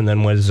Gophers and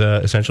then was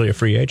essentially a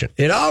free agent.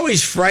 It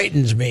always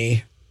frightens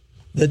me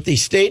that the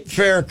state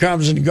fair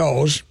comes and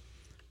goes.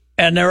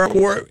 And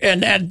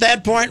at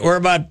that point, we're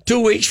about 2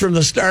 weeks from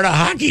the start of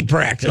hockey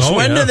practice.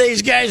 When do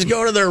these guys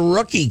go to their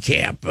rookie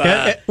camp?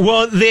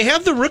 Well, they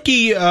have the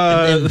rookie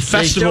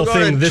festival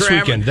thing this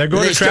weekend. They're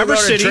going to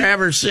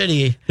Traverse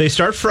City. They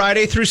start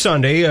Friday through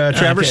Sunday.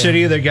 Traverse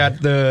City, they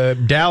got the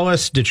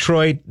Dallas,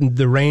 Detroit,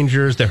 the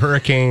Rangers, the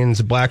Hurricanes,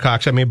 the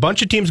Blackhawks. I mean, a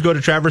bunch of teams go to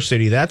Traverse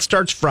City. That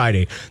starts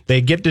Friday. They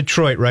get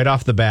Detroit right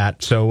off the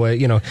bat. So,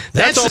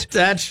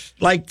 that's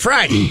like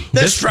Friday.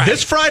 This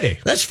Friday.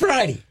 That's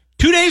Friday.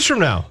 2 days from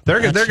now, they're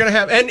going to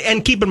have,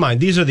 and keep in mind,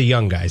 these are the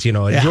young guys. I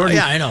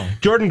know.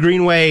 Jordan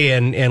Greenway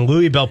and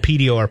Louis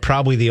Belpedio are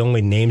probably the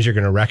only names you're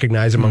going to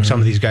recognize among some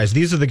of these guys.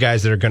 These are the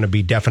guys that are going to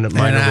be definite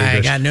minor leaguers.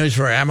 I got news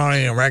for you. I'm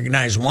only going to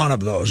recognize one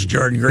of those,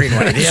 Jordan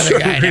Greenway. The other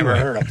guy I never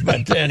heard of.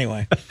 But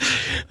anyway.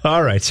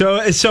 All right. So,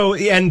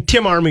 and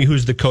Tim Army,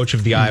 who's the coach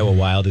of the Iowa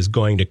Wild, is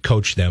going to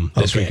coach them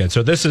this weekend.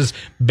 So this is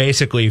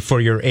basically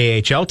for your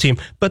AHL team.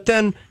 But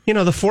then, the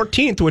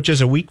 14th, which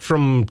is a week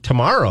from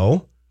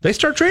tomorrow, they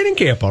start training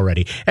camp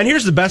already. And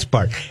here's the best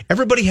part.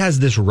 Everybody has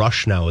this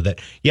rush now that,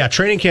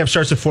 training camp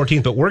starts the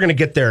 14th, but we're going to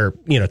get there,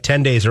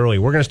 10 days early.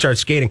 We're going to start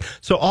skating.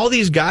 So all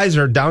these guys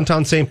are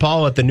downtown St.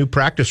 Paul at the new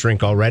practice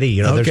rink already.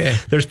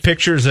 There's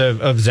pictures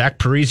of Zach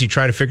Parise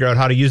trying to figure out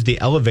how to use the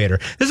elevator.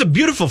 This is a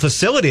beautiful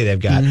facility they've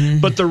got,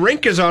 but the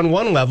rink is on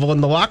one level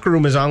and the locker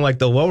room is on like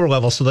the lower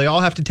level. So they all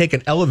have to take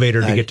an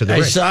elevator to get to the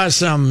rink. I saw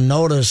some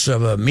notice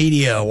of a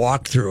media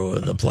walkthrough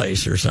of the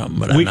place or something,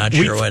 but I'm not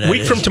sure what it is.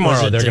 Week from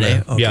tomorrow,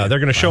 they're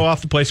going to show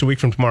off the place a week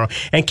from tomorrow.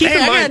 And keep in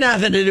mind, I got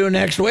nothing to do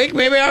next week.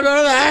 Maybe I'll go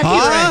to the hockey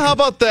rink. How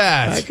about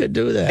that? I could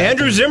do that.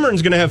 Andrew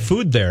Zimmern's going to have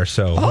food there,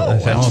 so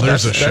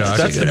there's a shock.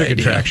 That's the big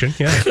attraction.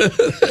 Yeah.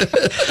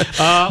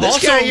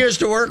 This guy used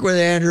to work with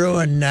Andrew,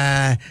 and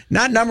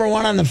not number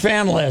one on the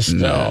fan list.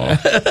 No,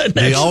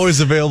 the always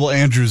available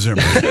Andrew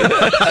Zimmer.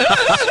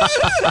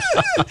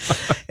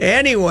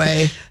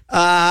 Anyway.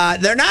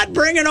 They're not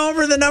bringing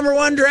over the number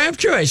 1 draft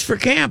choice for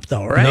camp,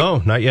 though, right? No,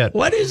 not yet.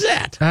 What is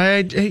that? I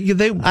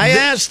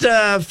asked,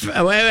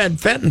 I had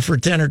Fenton for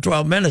 10 or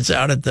 12 minutes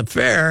out at the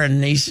fair,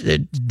 and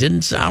it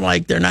didn't sound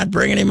like they're not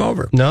bringing him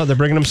over. No, they're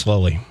bringing him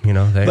slowly.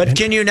 But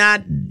can you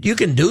not? You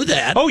can do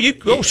that.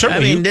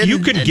 Certainly. You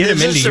could get him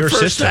into your system. This is the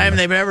first time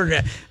they've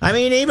ever. I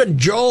mean, even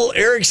Joel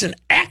Eriksson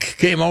Ek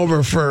came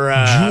over for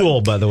Jewel.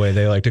 By the way,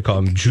 they like to call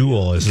him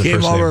Jewel. Is the first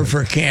name. Came over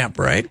for camp,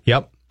 right?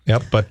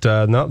 Yep, but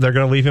no, they're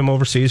going to leave him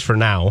overseas for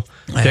now.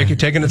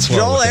 Taking it slow.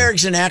 Joel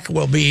Eriksson Ek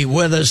will be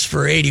with us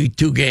for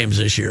 82 games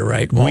this year,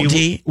 right? Won't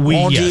he?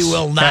 He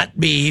will not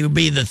be. He'll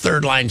be the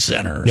third line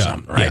center or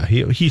something, right?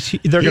 Yeah,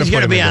 they're going to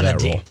put him be on that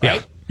the team, role.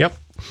 right? Yep.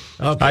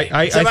 Okay.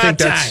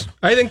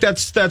 I think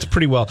that's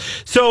pretty well.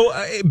 So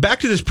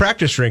back to this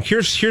practice rink.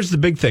 Here's the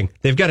big thing.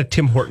 They've got a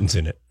Tim Hortons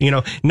in it.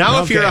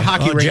 Now if you're a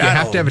hockey rink, you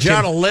have to have a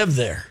John will live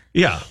there.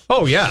 Yeah.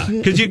 Oh, yeah.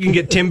 Because you can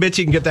get Timbits,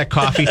 you can get that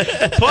coffee.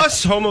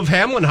 Plus, home of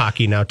Hamlin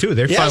hockey now, too.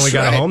 They finally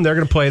got a home. They're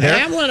going to play there.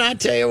 Hamlin, I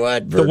tell you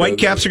what. The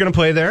Whitecaps are going to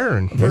play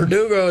there.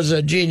 Verdugo's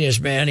a genius,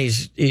 man.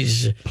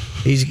 He's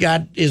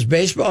got his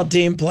baseball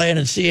team playing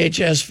at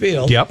CHS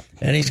Field. Yep.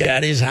 And he's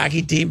got his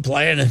hockey team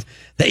playing. And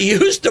they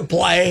used to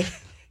play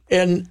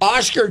in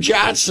Oscar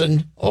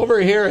Johnson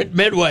over here at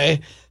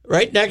Midway,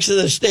 right next to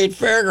the state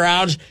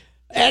fairgrounds.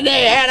 And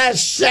they had a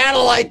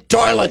satellite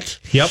toilet.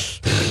 Yep.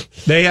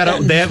 They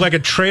had like a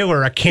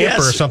trailer, a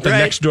camper or something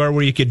next door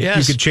where you could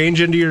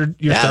change into your stuff.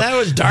 Yeah, that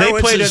was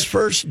Darwitz's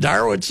first.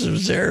 Darwitz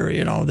was there,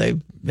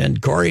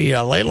 and Corey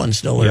Leyland's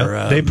still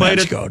their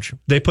men's coach.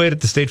 They played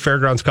at the State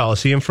Fairgrounds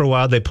Coliseum for a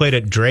while. They played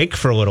at Drake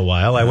for a little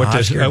while. I went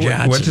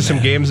to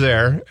some games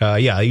there.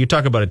 You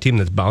talk about a team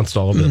that's bounced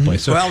all over the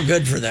place. So, well,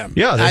 good for them.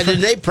 Yeah, did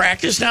they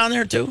practice down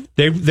there too?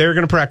 They're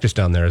going to practice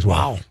down there as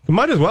well. Wow,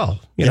 might as well.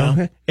 You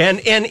know, and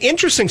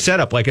interesting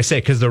setup, like I say,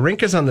 because the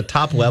rink is on the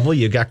top level.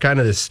 You got kind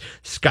of this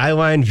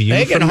skyline view.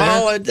 They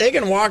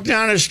can walk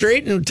down the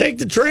street and take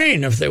the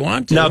train if they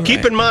want to. Now,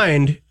 keep in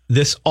mind,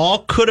 this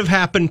all could have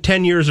happened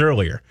 10 years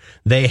earlier.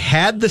 They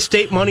had the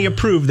state money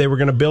approved. They were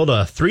going to build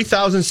a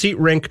 3,000-seat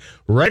rink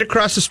right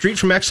across the street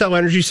from Xcel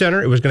Energy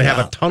Center. It was going to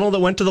have a tunnel that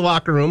went to the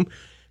locker room.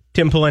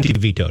 Tim Pawlenty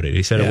vetoed it.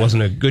 He said it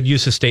wasn't a good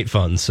use of state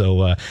funds,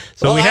 so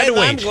we had to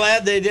wait. I'm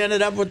glad they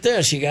ended up with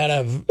this. You got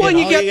to, the old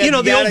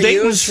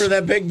Dayton's for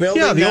that big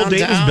building. Yeah, the old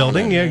Dayton's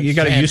building. Yeah, you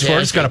got to use for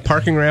it. It's got a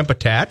parking ramp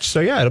attached, so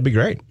it'll be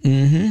great.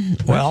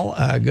 Mm-hmm. Well,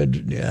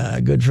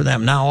 good for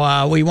them.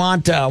 Now we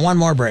want one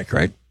more break,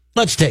 right?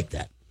 Let's take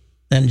that.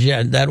 And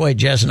that way,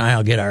 Jess and I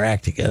will get our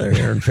act together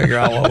here and figure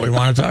out what we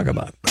want to talk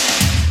about.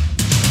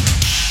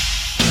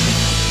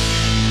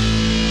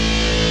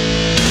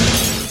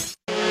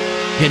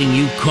 Getting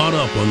you caught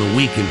up on the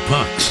week in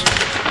pucks.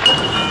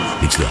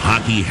 It's the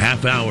Hockey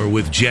Half Hour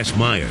with Jess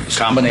Myers. A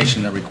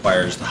combination that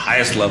requires the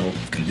highest level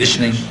of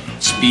conditioning,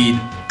 speed,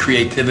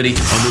 creativity. On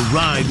the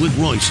ride with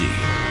Royce.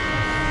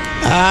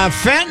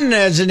 Fenton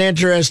is an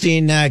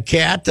interesting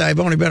cat. I've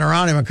only been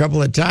around him a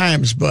couple of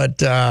times,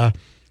 but I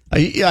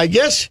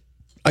guess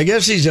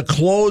he's a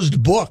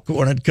closed book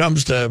when it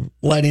comes to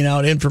letting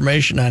out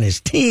information on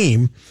his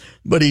team.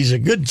 But he's a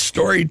good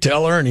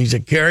storyteller, and he's a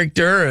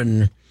character,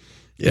 and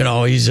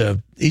he's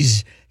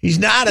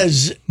not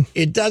as.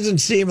 It doesn't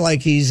seem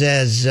like he's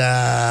as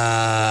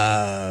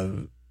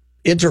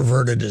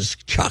introverted as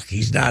Chuck.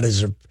 He's not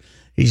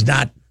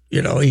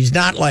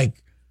like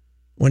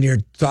when you're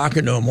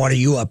talking to him, what are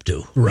you up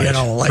to?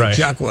 Right.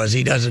 Chuck was.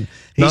 He doesn't.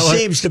 He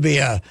seems to be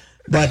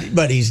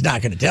but he's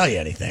not going to tell you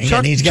anything. Chuck,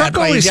 and he's got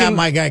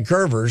my guy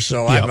Curvers,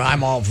 so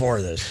I'm all for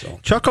this. So.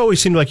 Chuck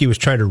always seemed like he was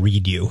trying to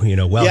read you,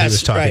 while he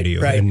was talking to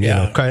you,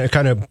 and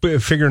kind of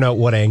figuring out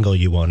what angle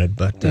you wanted.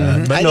 But,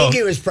 I think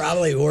he was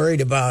probably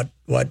worried about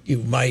what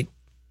might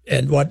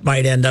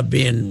end up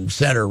being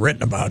said or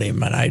written about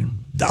him, and I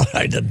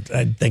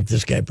think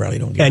this guy probably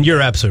don't get it. And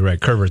you're absolutely right.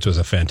 Curvers was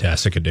a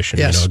fantastic addition.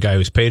 Yes. A guy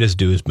who's paid his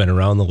dues, been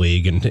around the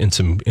league and in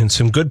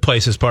some good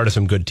places, part of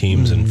some good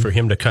teams, and for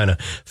him to kind of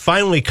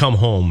finally come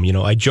home.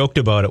 I joked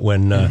about it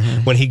when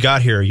he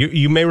got here.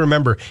 You may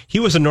remember he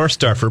was a North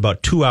Star for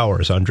about 2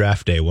 hours on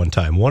draft day one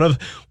time. One of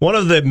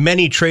the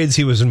many trades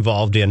he was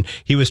involved in.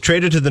 He was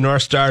traded to the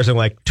North Stars, and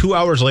like 2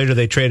 hours later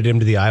they traded him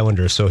to the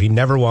Islanders. So he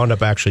never wound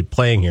up actually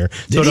playing here.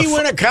 Did he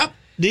win a cup?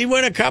 Did he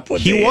win a cup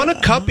with He won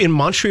a cup in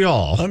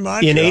Montreal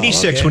in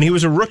 '86 when he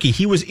was a rookie.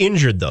 He was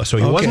injured, though, so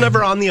he wasn't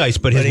ever on the ice,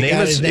 but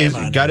his name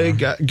got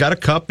a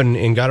cup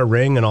and got a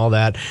ring and all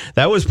that.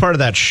 That was part of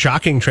that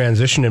shocking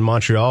transition in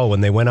Montreal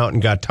when they went out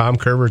and got Tom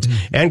Curvers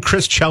and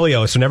Chris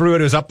Chelios, and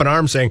everybody was up in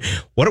arms saying,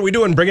 what are we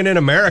doing bringing in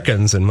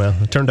Americans? And, well,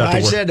 it turned out to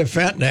work. I said to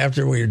Fenton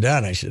after we were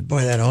done, I said,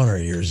 boy, that owner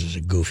of yours is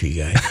a goofy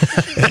guy.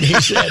 And he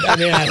said,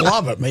 I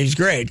love him. He's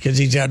great because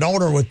he's an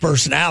owner with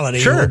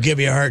personality who will give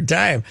you a hard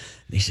time.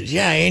 He says,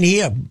 yeah, ain't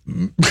he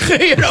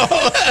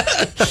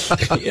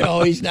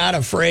he's not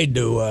afraid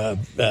to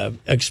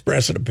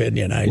express an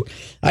opinion. I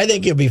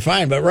think he'll be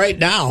fine. But right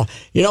now,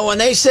 when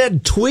they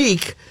said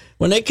tweak,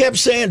 when they kept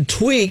saying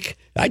tweak,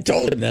 I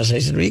told him this. I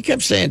said, he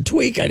kept saying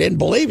tweak. I didn't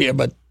believe you,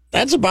 but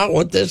that's about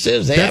what this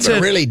is. They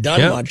haven't really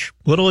done much.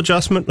 Little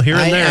adjustment here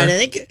and there. I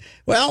think,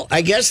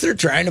 I guess they're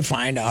trying to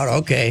find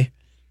out, okay,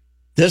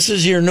 this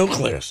is your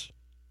nucleus.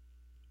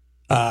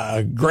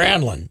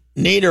 Granlund,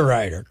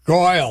 Niederreiter,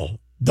 Coyle,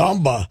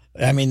 Dumba.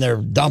 They're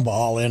Dumba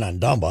all in on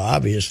Dumba,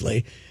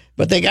 obviously.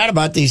 But they got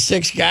about these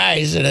 6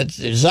 guys, and it's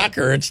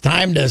Zucker. It's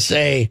time to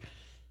say,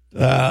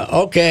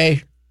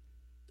 okay,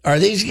 are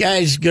these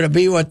guys going to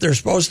be what they're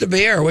supposed to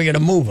be, or are we going to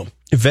move them?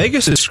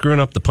 Vegas is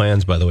screwing up the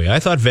plans, by the way. I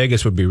thought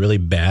Vegas would be really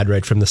bad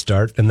right from the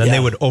start, and then they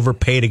would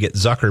overpay to get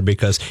Zucker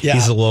because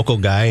he's a local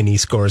guy and he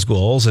scores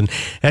goals, and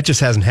that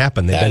just hasn't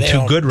happened. They've been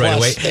too good right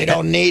away. They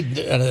don't need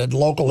a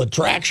local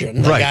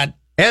attraction. Right.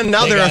 And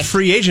now they're a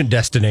free agent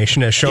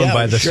destination, as shown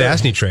by the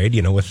Stastny trade.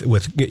 with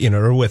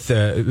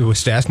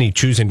Stastny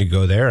choosing to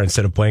go there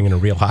instead of playing in a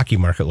real hockey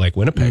market like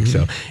Winnipeg.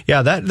 So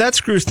that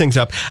screws things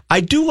up.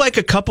 I do like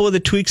a couple of the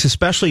tweaks,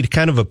 especially to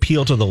kind of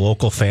appeal to the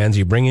local fans.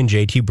 You bring in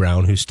JT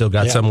Brown, who's still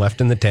got some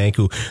left in the tank,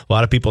 who a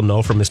lot of people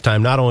know from his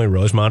time not only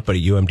Rosemont but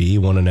at UMD. He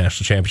won a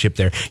national championship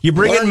there. You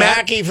bring in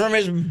Mackey from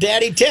his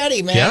daddy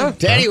Teddy, man. Yeah.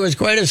 Teddy was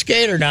quite a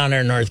skater down there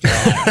in North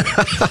Carolina.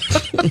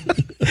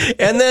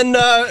 And then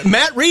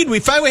Matt Reed, we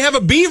finally have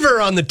a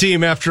Beaver on the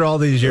team after all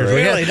these years.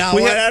 Really?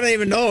 I don't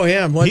even know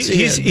him.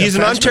 He's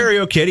an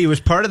Ontario kid. He was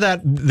part of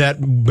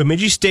that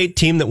Bemidji State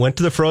team that went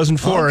to the Frozen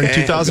Four in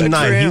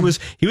 2009.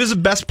 He was the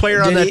best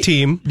player on that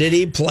team. Did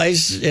he play?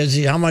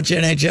 How much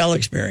NHL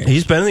experience?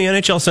 He's been in the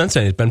NHL since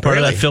then. He's been part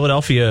of that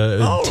Philadelphia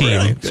team.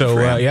 Really? So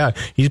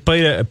he's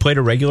played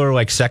a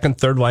regular second,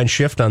 third line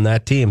shift on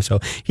that team. So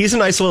he's a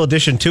nice little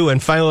addition too.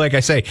 And finally, like I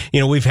say,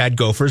 we've had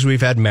Gophers,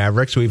 we've had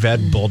Mavericks, we've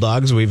had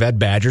Bulldogs, we've had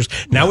Badgers.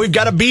 Now we've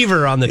got a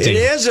Beaver on the team. It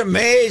is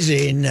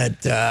amazing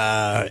that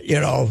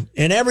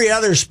in every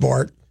other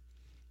sport,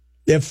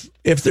 if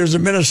there's a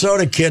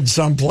Minnesota kid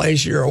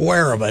someplace, you're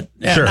aware of it.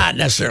 Sure. Not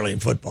necessarily in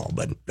football,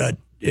 but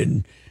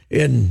in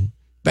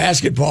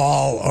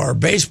basketball or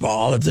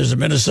baseball, if there's a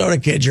Minnesota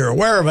kid, you're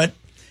aware of it.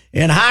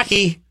 In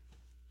hockey,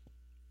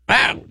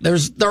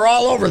 they're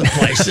all over the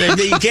place.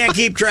 You can't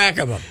keep track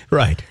of them.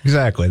 Right,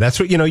 exactly. That's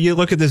what, you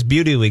look at this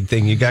beauty league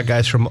thing. You got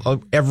guys from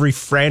every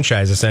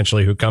franchise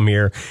essentially who come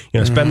here,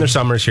 spend their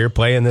summers here,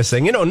 play in this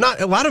thing.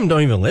 Not a lot of them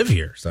don't even live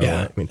here.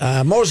 So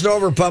most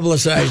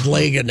over-publicized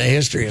league in the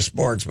history of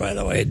sports, by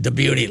the way, the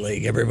beauty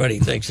league. Everybody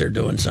thinks they're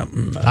doing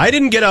something. I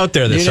didn't get out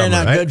there this summer.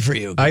 Not good for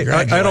you. I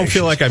don't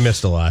feel like I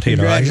missed a lot.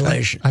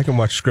 Congratulations. I can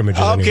watch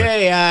scrimmages.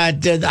 Okay,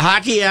 the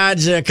hockey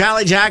odds,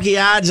 college hockey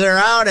odds are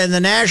out, and the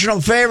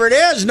national favorite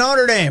is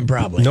Notre Dame,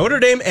 probably. Notre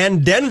Dame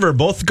and Denver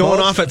both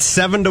going off at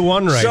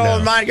 7-1 right now.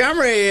 So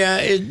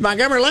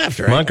Montgomery left,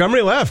 right?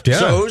 Montgomery left, yeah.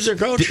 So who's their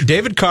coach?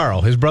 David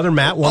Carl. His brother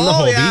Matt won the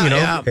Hobie,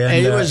 Yeah.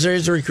 And he was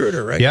a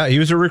recruiter, right? Yeah, he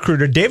was a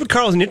recruiter. David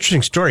Carl is an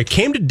interesting story.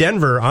 Came to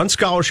Denver on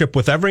scholarship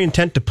with every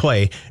intent to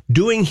play.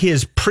 Doing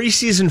his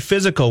preseason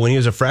physical when he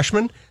was a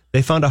freshman,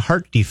 they found a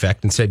heart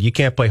defect and said, you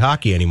can't play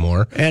hockey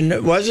anymore.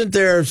 And wasn't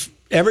there...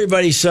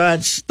 Everybody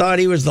thought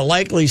he was the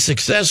likely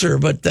successor,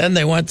 but then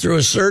they went through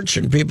a search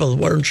and people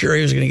weren't sure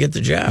he was going to get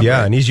the job. Yeah,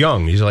 right? And he's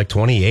young. He's like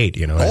 28,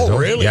 Oh,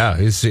 really? Yeah,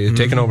 he's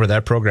taken over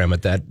that program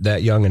at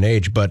that young an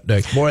age. But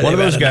Boy, one of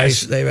those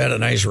guys... they've had a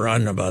nice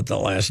run about the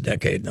last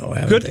decade, though,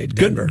 haven't they?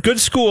 Good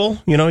school.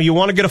 You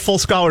want to get a full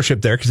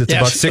scholarship there because it's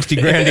about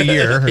 $60,000 a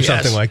year or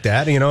something like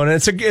that. And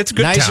it's a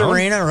good nice town.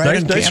 Arena,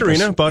 right? Nice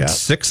arena, about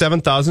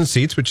 6,000-7,000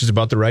 seats, which is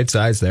about the right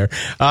size there.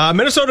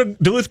 Minnesota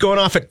Duluth going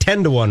off at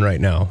 10-1 right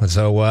now.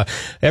 So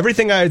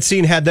everything I had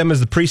seen had them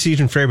as the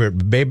preseason favorite.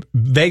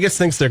 Vegas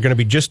thinks they're going to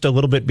be just a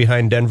little bit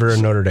behind Denver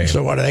and Notre Dame.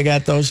 So what do they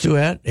got those two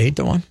at?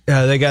 8-1?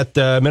 They got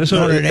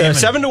Minnesota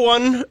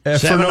 7-1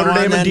 for Notre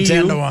Dame and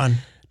DU. 10-1.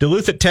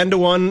 Duluth at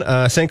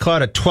 10-1, St.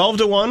 Cloud at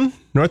 12-1,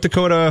 North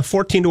Dakota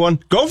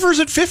 14-1,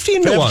 Gophers at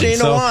 15-1.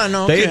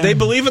 15-1. Okay. They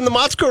believe in the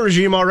Motzko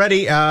regime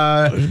already.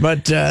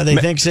 But they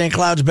think St.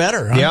 Cloud's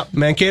better. Huh? Yeah,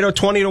 Mankato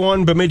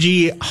 20-1,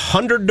 Bemidji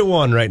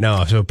 100-1 right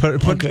now. So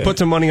put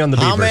some money on the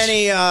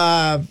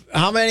Beavers.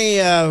 How many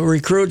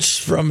recruits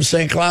from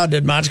St. Cloud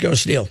did Motzko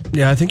steal?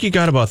 Yeah, I think he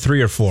got about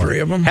 3 or 4. 3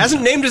 of them.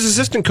 Hasn't named his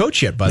assistant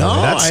coach yet, by the way.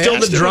 That's still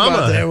the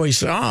drama. We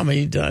saw him.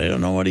 I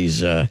don't know what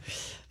he's.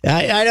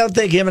 I don't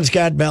think him and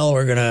Scott Bell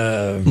were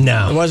gonna.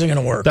 No, it wasn't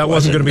gonna work. That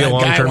wasn't gonna be a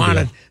long-term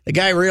deal. The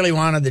guy really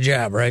wanted the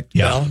job, right?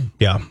 Yeah, Bell?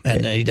 yeah,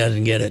 and he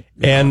doesn't get it.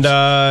 And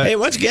hey,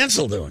 what's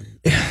Gensel doing?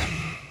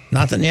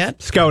 Nothing yet.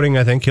 Scouting,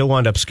 I think he'll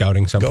wind up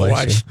scouting someplace. Go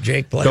watch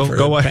Jake play.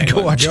 Go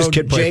watch his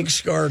kid play. Jake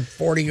scored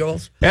 40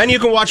 goals, and you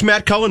can watch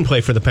Matt Cullen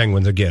play for the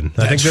Penguins again.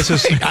 I think this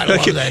is. I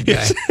love that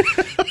guy.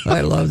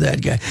 I love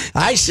that guy.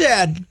 I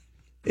said,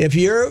 if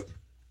you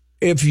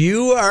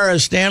are a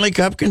Stanley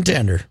Cup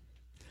contender,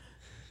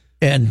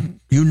 and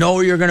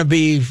you're going to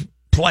be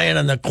playing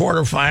in the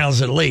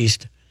quarterfinals at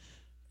least,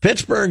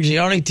 Pittsburgh's the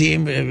only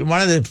team,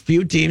 one of the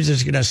few teams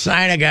that's going to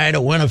sign a guy to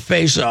win a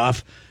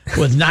faceoff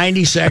with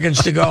 90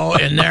 seconds to go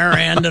in their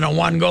end and a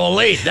 1-goal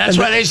lead. That's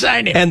why they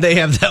signed him. And they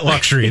have that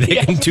luxury. They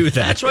can do that.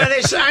 That's why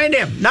they signed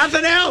him.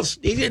 Nothing else.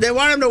 They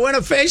want him to win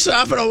a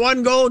faceoff in a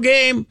 1-goal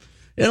game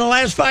in the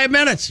last 5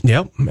 minutes.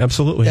 Yep,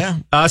 absolutely. Yeah.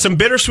 Some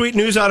bittersweet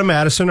news out of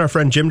Madison. Our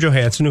friend Jim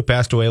Johansson, who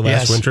passed away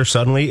last winter,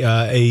 suddenly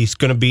he's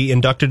going to be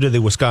inducted to the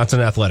Wisconsin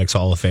Athletics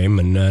Hall of Fame,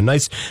 and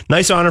nice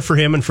honor for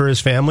him and for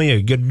his family.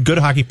 A good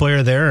hockey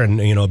player there,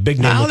 and a big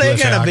name. How are they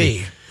going to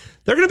be?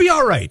 They're going to be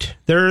all right.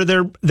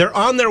 They're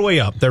on their way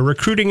up. They're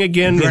recruiting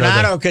again.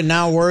 Granato can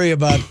now worry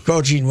about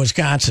coaching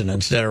Wisconsin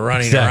instead of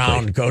running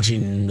around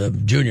coaching the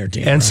junior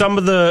team. And some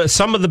of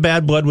the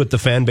bad blood with the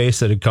fan base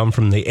that had come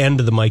from the end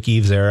of the Mike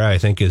Eaves era, I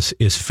think,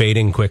 is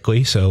fading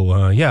quickly. So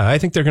I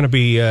think they're going to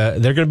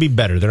be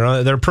better.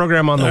 They're a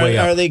program on the way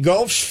up. Are they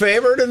Gulf's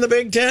favored in the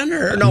Big Ten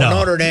or no?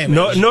 Notre Dame.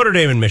 Notre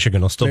Dame and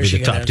Michigan will still be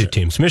the top 2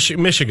 teams.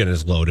 Michigan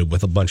is loaded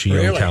with a bunch of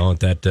young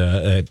talent.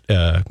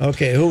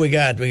 Okay, who we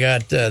got? We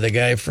got the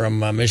guy from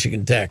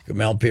Michigan Tech,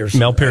 Mel Pearson.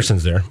 Mel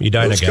Pearson's there.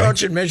 Who's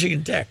coaching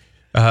Michigan Tech?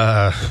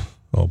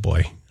 Oh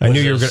boy! I knew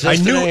you were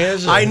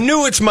going. I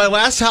knew it's my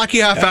last hockey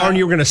half hour, and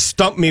you were going to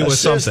stump me with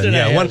something.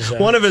 Yeah,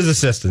 one of his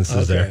assistants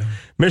is there.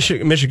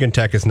 Michigan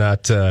Tech is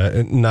not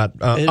on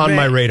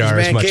my radar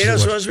as much. Is Mankato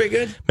supposed to be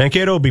good?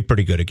 Mankato will be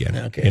pretty good again.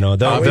 Okay.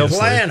 They'll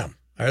playing them.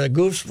 Are the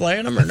Goofs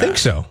playing them or not? I think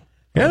so.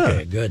 Yeah.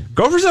 Okay, good.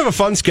 Gophers have a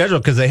fun schedule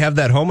because they have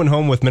that home and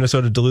home with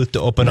Minnesota Duluth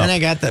to open up. Then they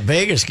got the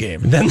Vegas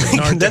game. Then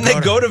they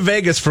go to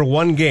Vegas for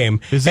one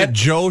game. Is that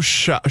Joe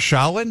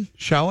Schowen?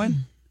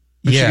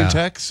 Michigan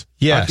Tech's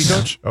hockey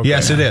coach? Okay.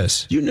 Yes, it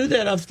is. You knew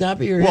that off the top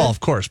of your head? Well, of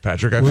course,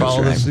 Patrick. I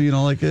follow this,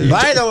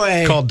 By the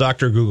way, called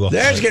Dr. Google.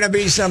 There's going to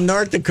be some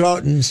North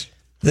Dakotans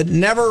that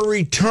never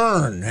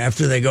return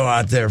after they go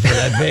out there for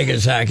that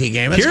Vegas hockey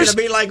game. It's going to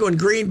be like when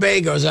Green Bay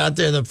goes out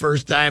there the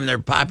first time, their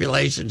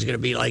population's going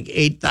to be like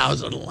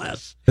 8,000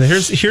 less.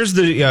 Here's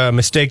the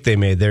mistake they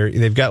made.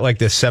 They've got like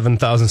this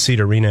 7,000-seat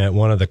arena at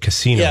one of the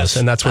casinos,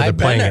 and that's where they're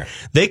playing it.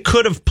 They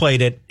could have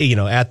played it,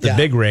 at the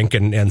big rink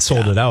and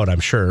sold it out, I'm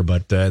sure,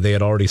 but they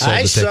had already sold the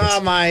tickets. I saw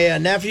my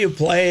nephew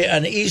play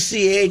an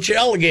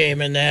ECHL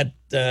game in that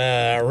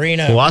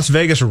arena. Las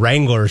Vegas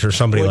Wranglers or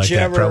somebody like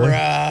that, probably.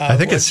 I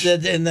think it's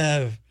in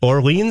the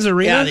Orleans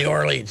Arena. Yeah, the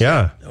Orleans.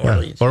 Yeah,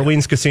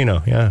 Orleans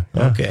Casino. Yeah,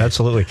 okay,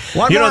 absolutely.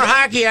 One more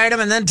hockey item,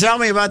 and then tell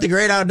me about the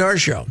Great Outdoor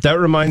Show. That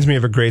reminds me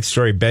of a great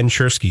story. Ben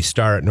Chersky,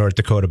 star at North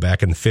Dakota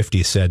back in the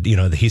 50s, said,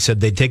 he said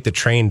they'd take the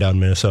train down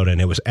Minnesota, and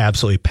it was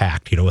absolutely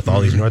packed. With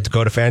all these North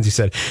Dakota fans, he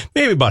said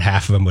maybe about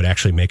half of them would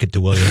actually make it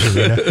to Williams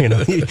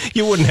Arena.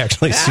 You wouldn't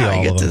actually see all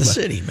of them. Get to the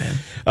city,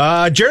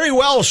 man. Jerry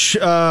Welsh,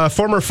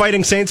 former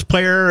Fighting Saints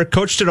player,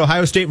 coached at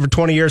Ohio State for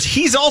 20 years.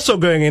 He's also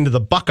going into the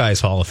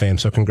Buckeyes Hall of Fame,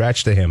 so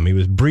congrats to him. He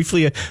was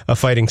briefly a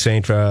Fighting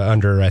Saint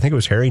under, I think it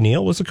was Harry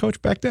Neal was the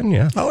coach back then,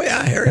 yeah. Oh,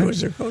 yeah, Harry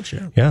was their coach,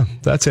 yeah. Yeah,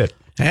 that's it.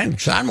 And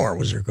Sonmore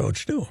was their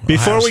coach, too.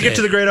 Before we get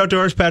to the Great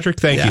Outdoors, Patrick,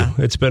 thank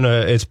you.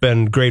 It's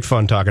been great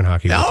fun talking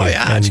hockey with you. Oh,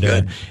 yeah, it's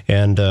good.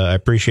 And I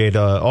appreciate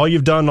all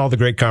you've done, all the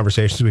great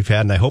conversations we've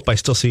had, and I hope I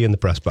still see you in the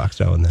press box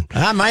now and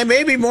then.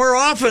 Maybe more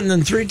often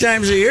than 3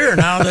 times a year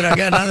now that I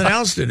got nothing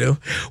else to do.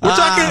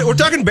 We're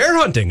talking bear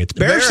hunting. It's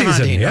bear season.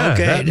 Hunting. Yeah,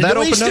 okay. Do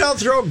we still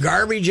throw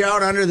garbage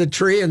out under the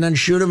tree and then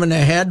shoot them in the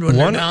head when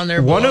they're down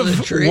there below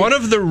the tree? One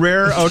of the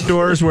rare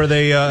outdoors where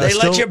they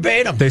let you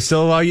bait them. They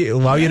still allow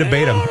you to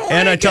bait them.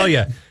 And I tell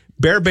you,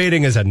 bear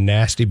baiting is a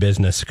nasty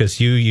business because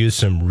you use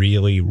some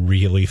really,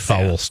 really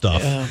foul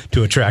stuff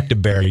to attract a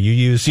bear. You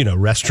use,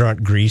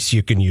 restaurant grease.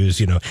 You can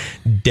use,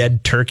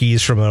 dead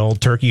turkeys from an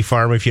old turkey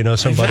farm if you know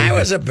somebody. If I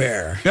was a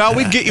bear. No,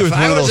 we'd get you with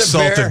one of those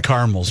salted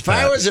caramels. If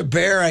I was a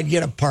bear, I'd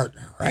get a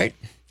partner, right?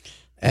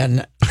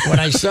 And when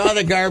I saw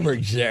the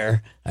garbage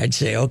there, I'd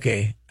say,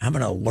 okay, I'm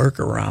going to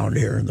lurk around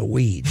here in the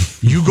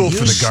weeds. You go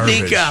for the garbage.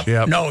 Sneak up.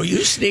 Yep. No,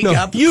 you sneak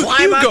up,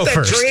 climb up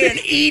the tree and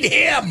eat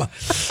him.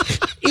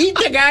 Eat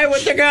the guy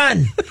with the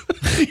gun.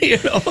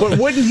 But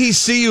wouldn't he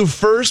see you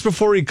first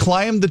before he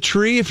climbed the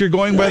tree if you're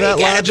going by that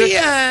logic?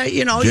 Get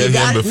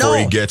him before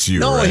he gets you.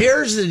 No, right?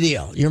 Here's the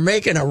deal. You're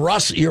making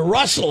you're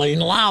rustling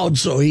loud,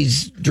 so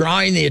he's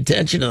drawing the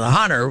attention of the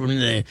hunter,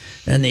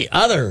 and the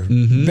other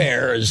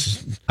bear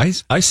is.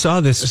 I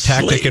saw this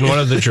tactic in one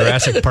of the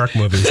Jurassic Park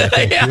movies, I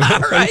think.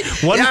 Right.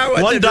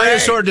 One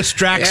dinosaur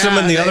distracts him,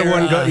 and the other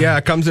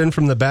one comes in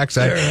from the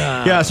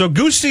backside. So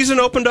goose season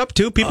opened up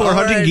too. People are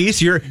hunting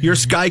geese. Your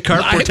sky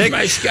carp.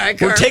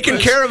 We're taking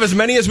care of as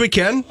many as we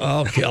can.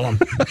 Oh, kill them!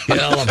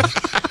 Kill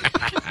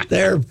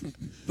them!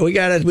 We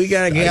got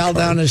a gal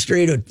down the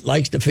street who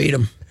likes to feed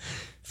them.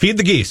 Feed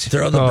the geese.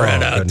 Throw the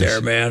bread out there,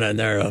 man, and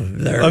they're.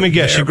 Let me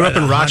guess. You grew up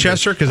in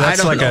Rochester because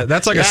that's like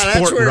a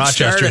sport in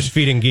Rochester is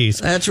feeding geese.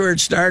 That's where it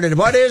started.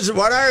 What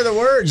are the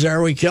words?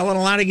 Are we killing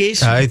a lot of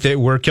geese?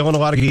 We're killing a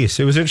lot of geese.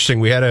 It was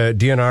interesting. We had a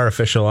DNR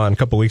official on a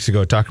couple weeks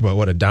ago talking about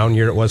what a down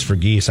year it was for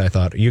geese. I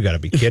thought, you got to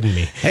be kidding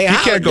me. Hey, you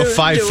can't go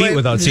 5 feet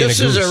without seeing a goose.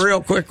 This is a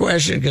real quick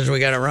question because we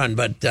got to run.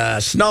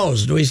 But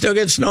snows. Do we still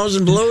get snows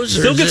and blues?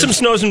 Still get some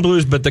snows and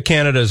blues, but the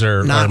Canadas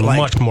are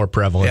much more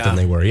prevalent than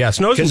they were. Yeah,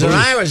 snows and blues. Because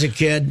when I was a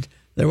kid,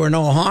 there were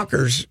no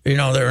honkers,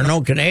 there were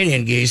no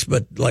Canadian geese,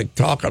 but like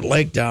Talcott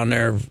Lake down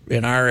there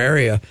in our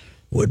area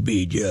would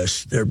be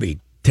there'd be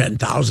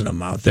 10,000 of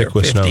them out there,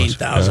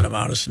 15,000 of them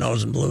out of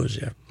snows and blues,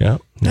 Yeah.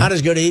 Not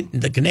as good eating.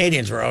 The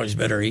Canadians were always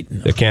better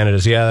eating. The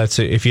Canadas, that's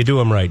it. If you do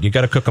them right, you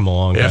got to cook them a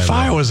long time. If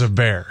I was a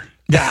bear.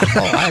 We'd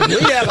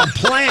have a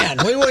plan.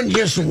 We wouldn't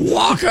just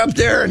walk up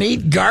there and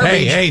eat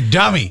garbage. Hey,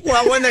 dummy.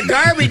 Well, when the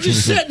garbage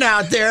is sitting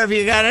out there, if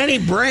you got any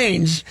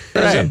brains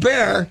as a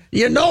bear,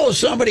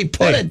 somebody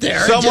put it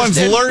there. Someone's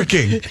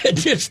lurking. It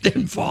just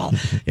didn't fall.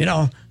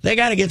 They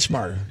got to get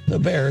smarter. The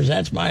bears.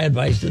 That's my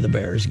advice to the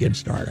bears. Get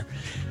smarter.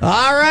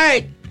 All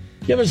right.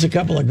 Give us a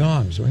couple of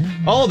gongs, will you?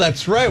 Oh,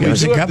 that's right. Give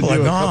us a couple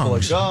of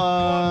gongs.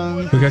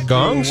 We got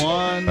gongs?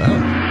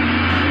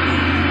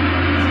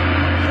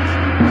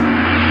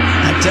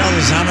 Tell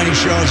us how many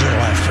shows are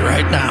left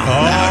right now.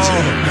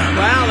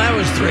 Well, that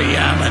was 3,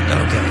 but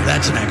okay,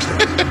 that's an extra.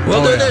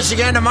 We'll do this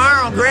again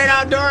tomorrow. Great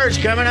Outdoors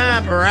coming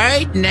up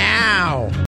right now.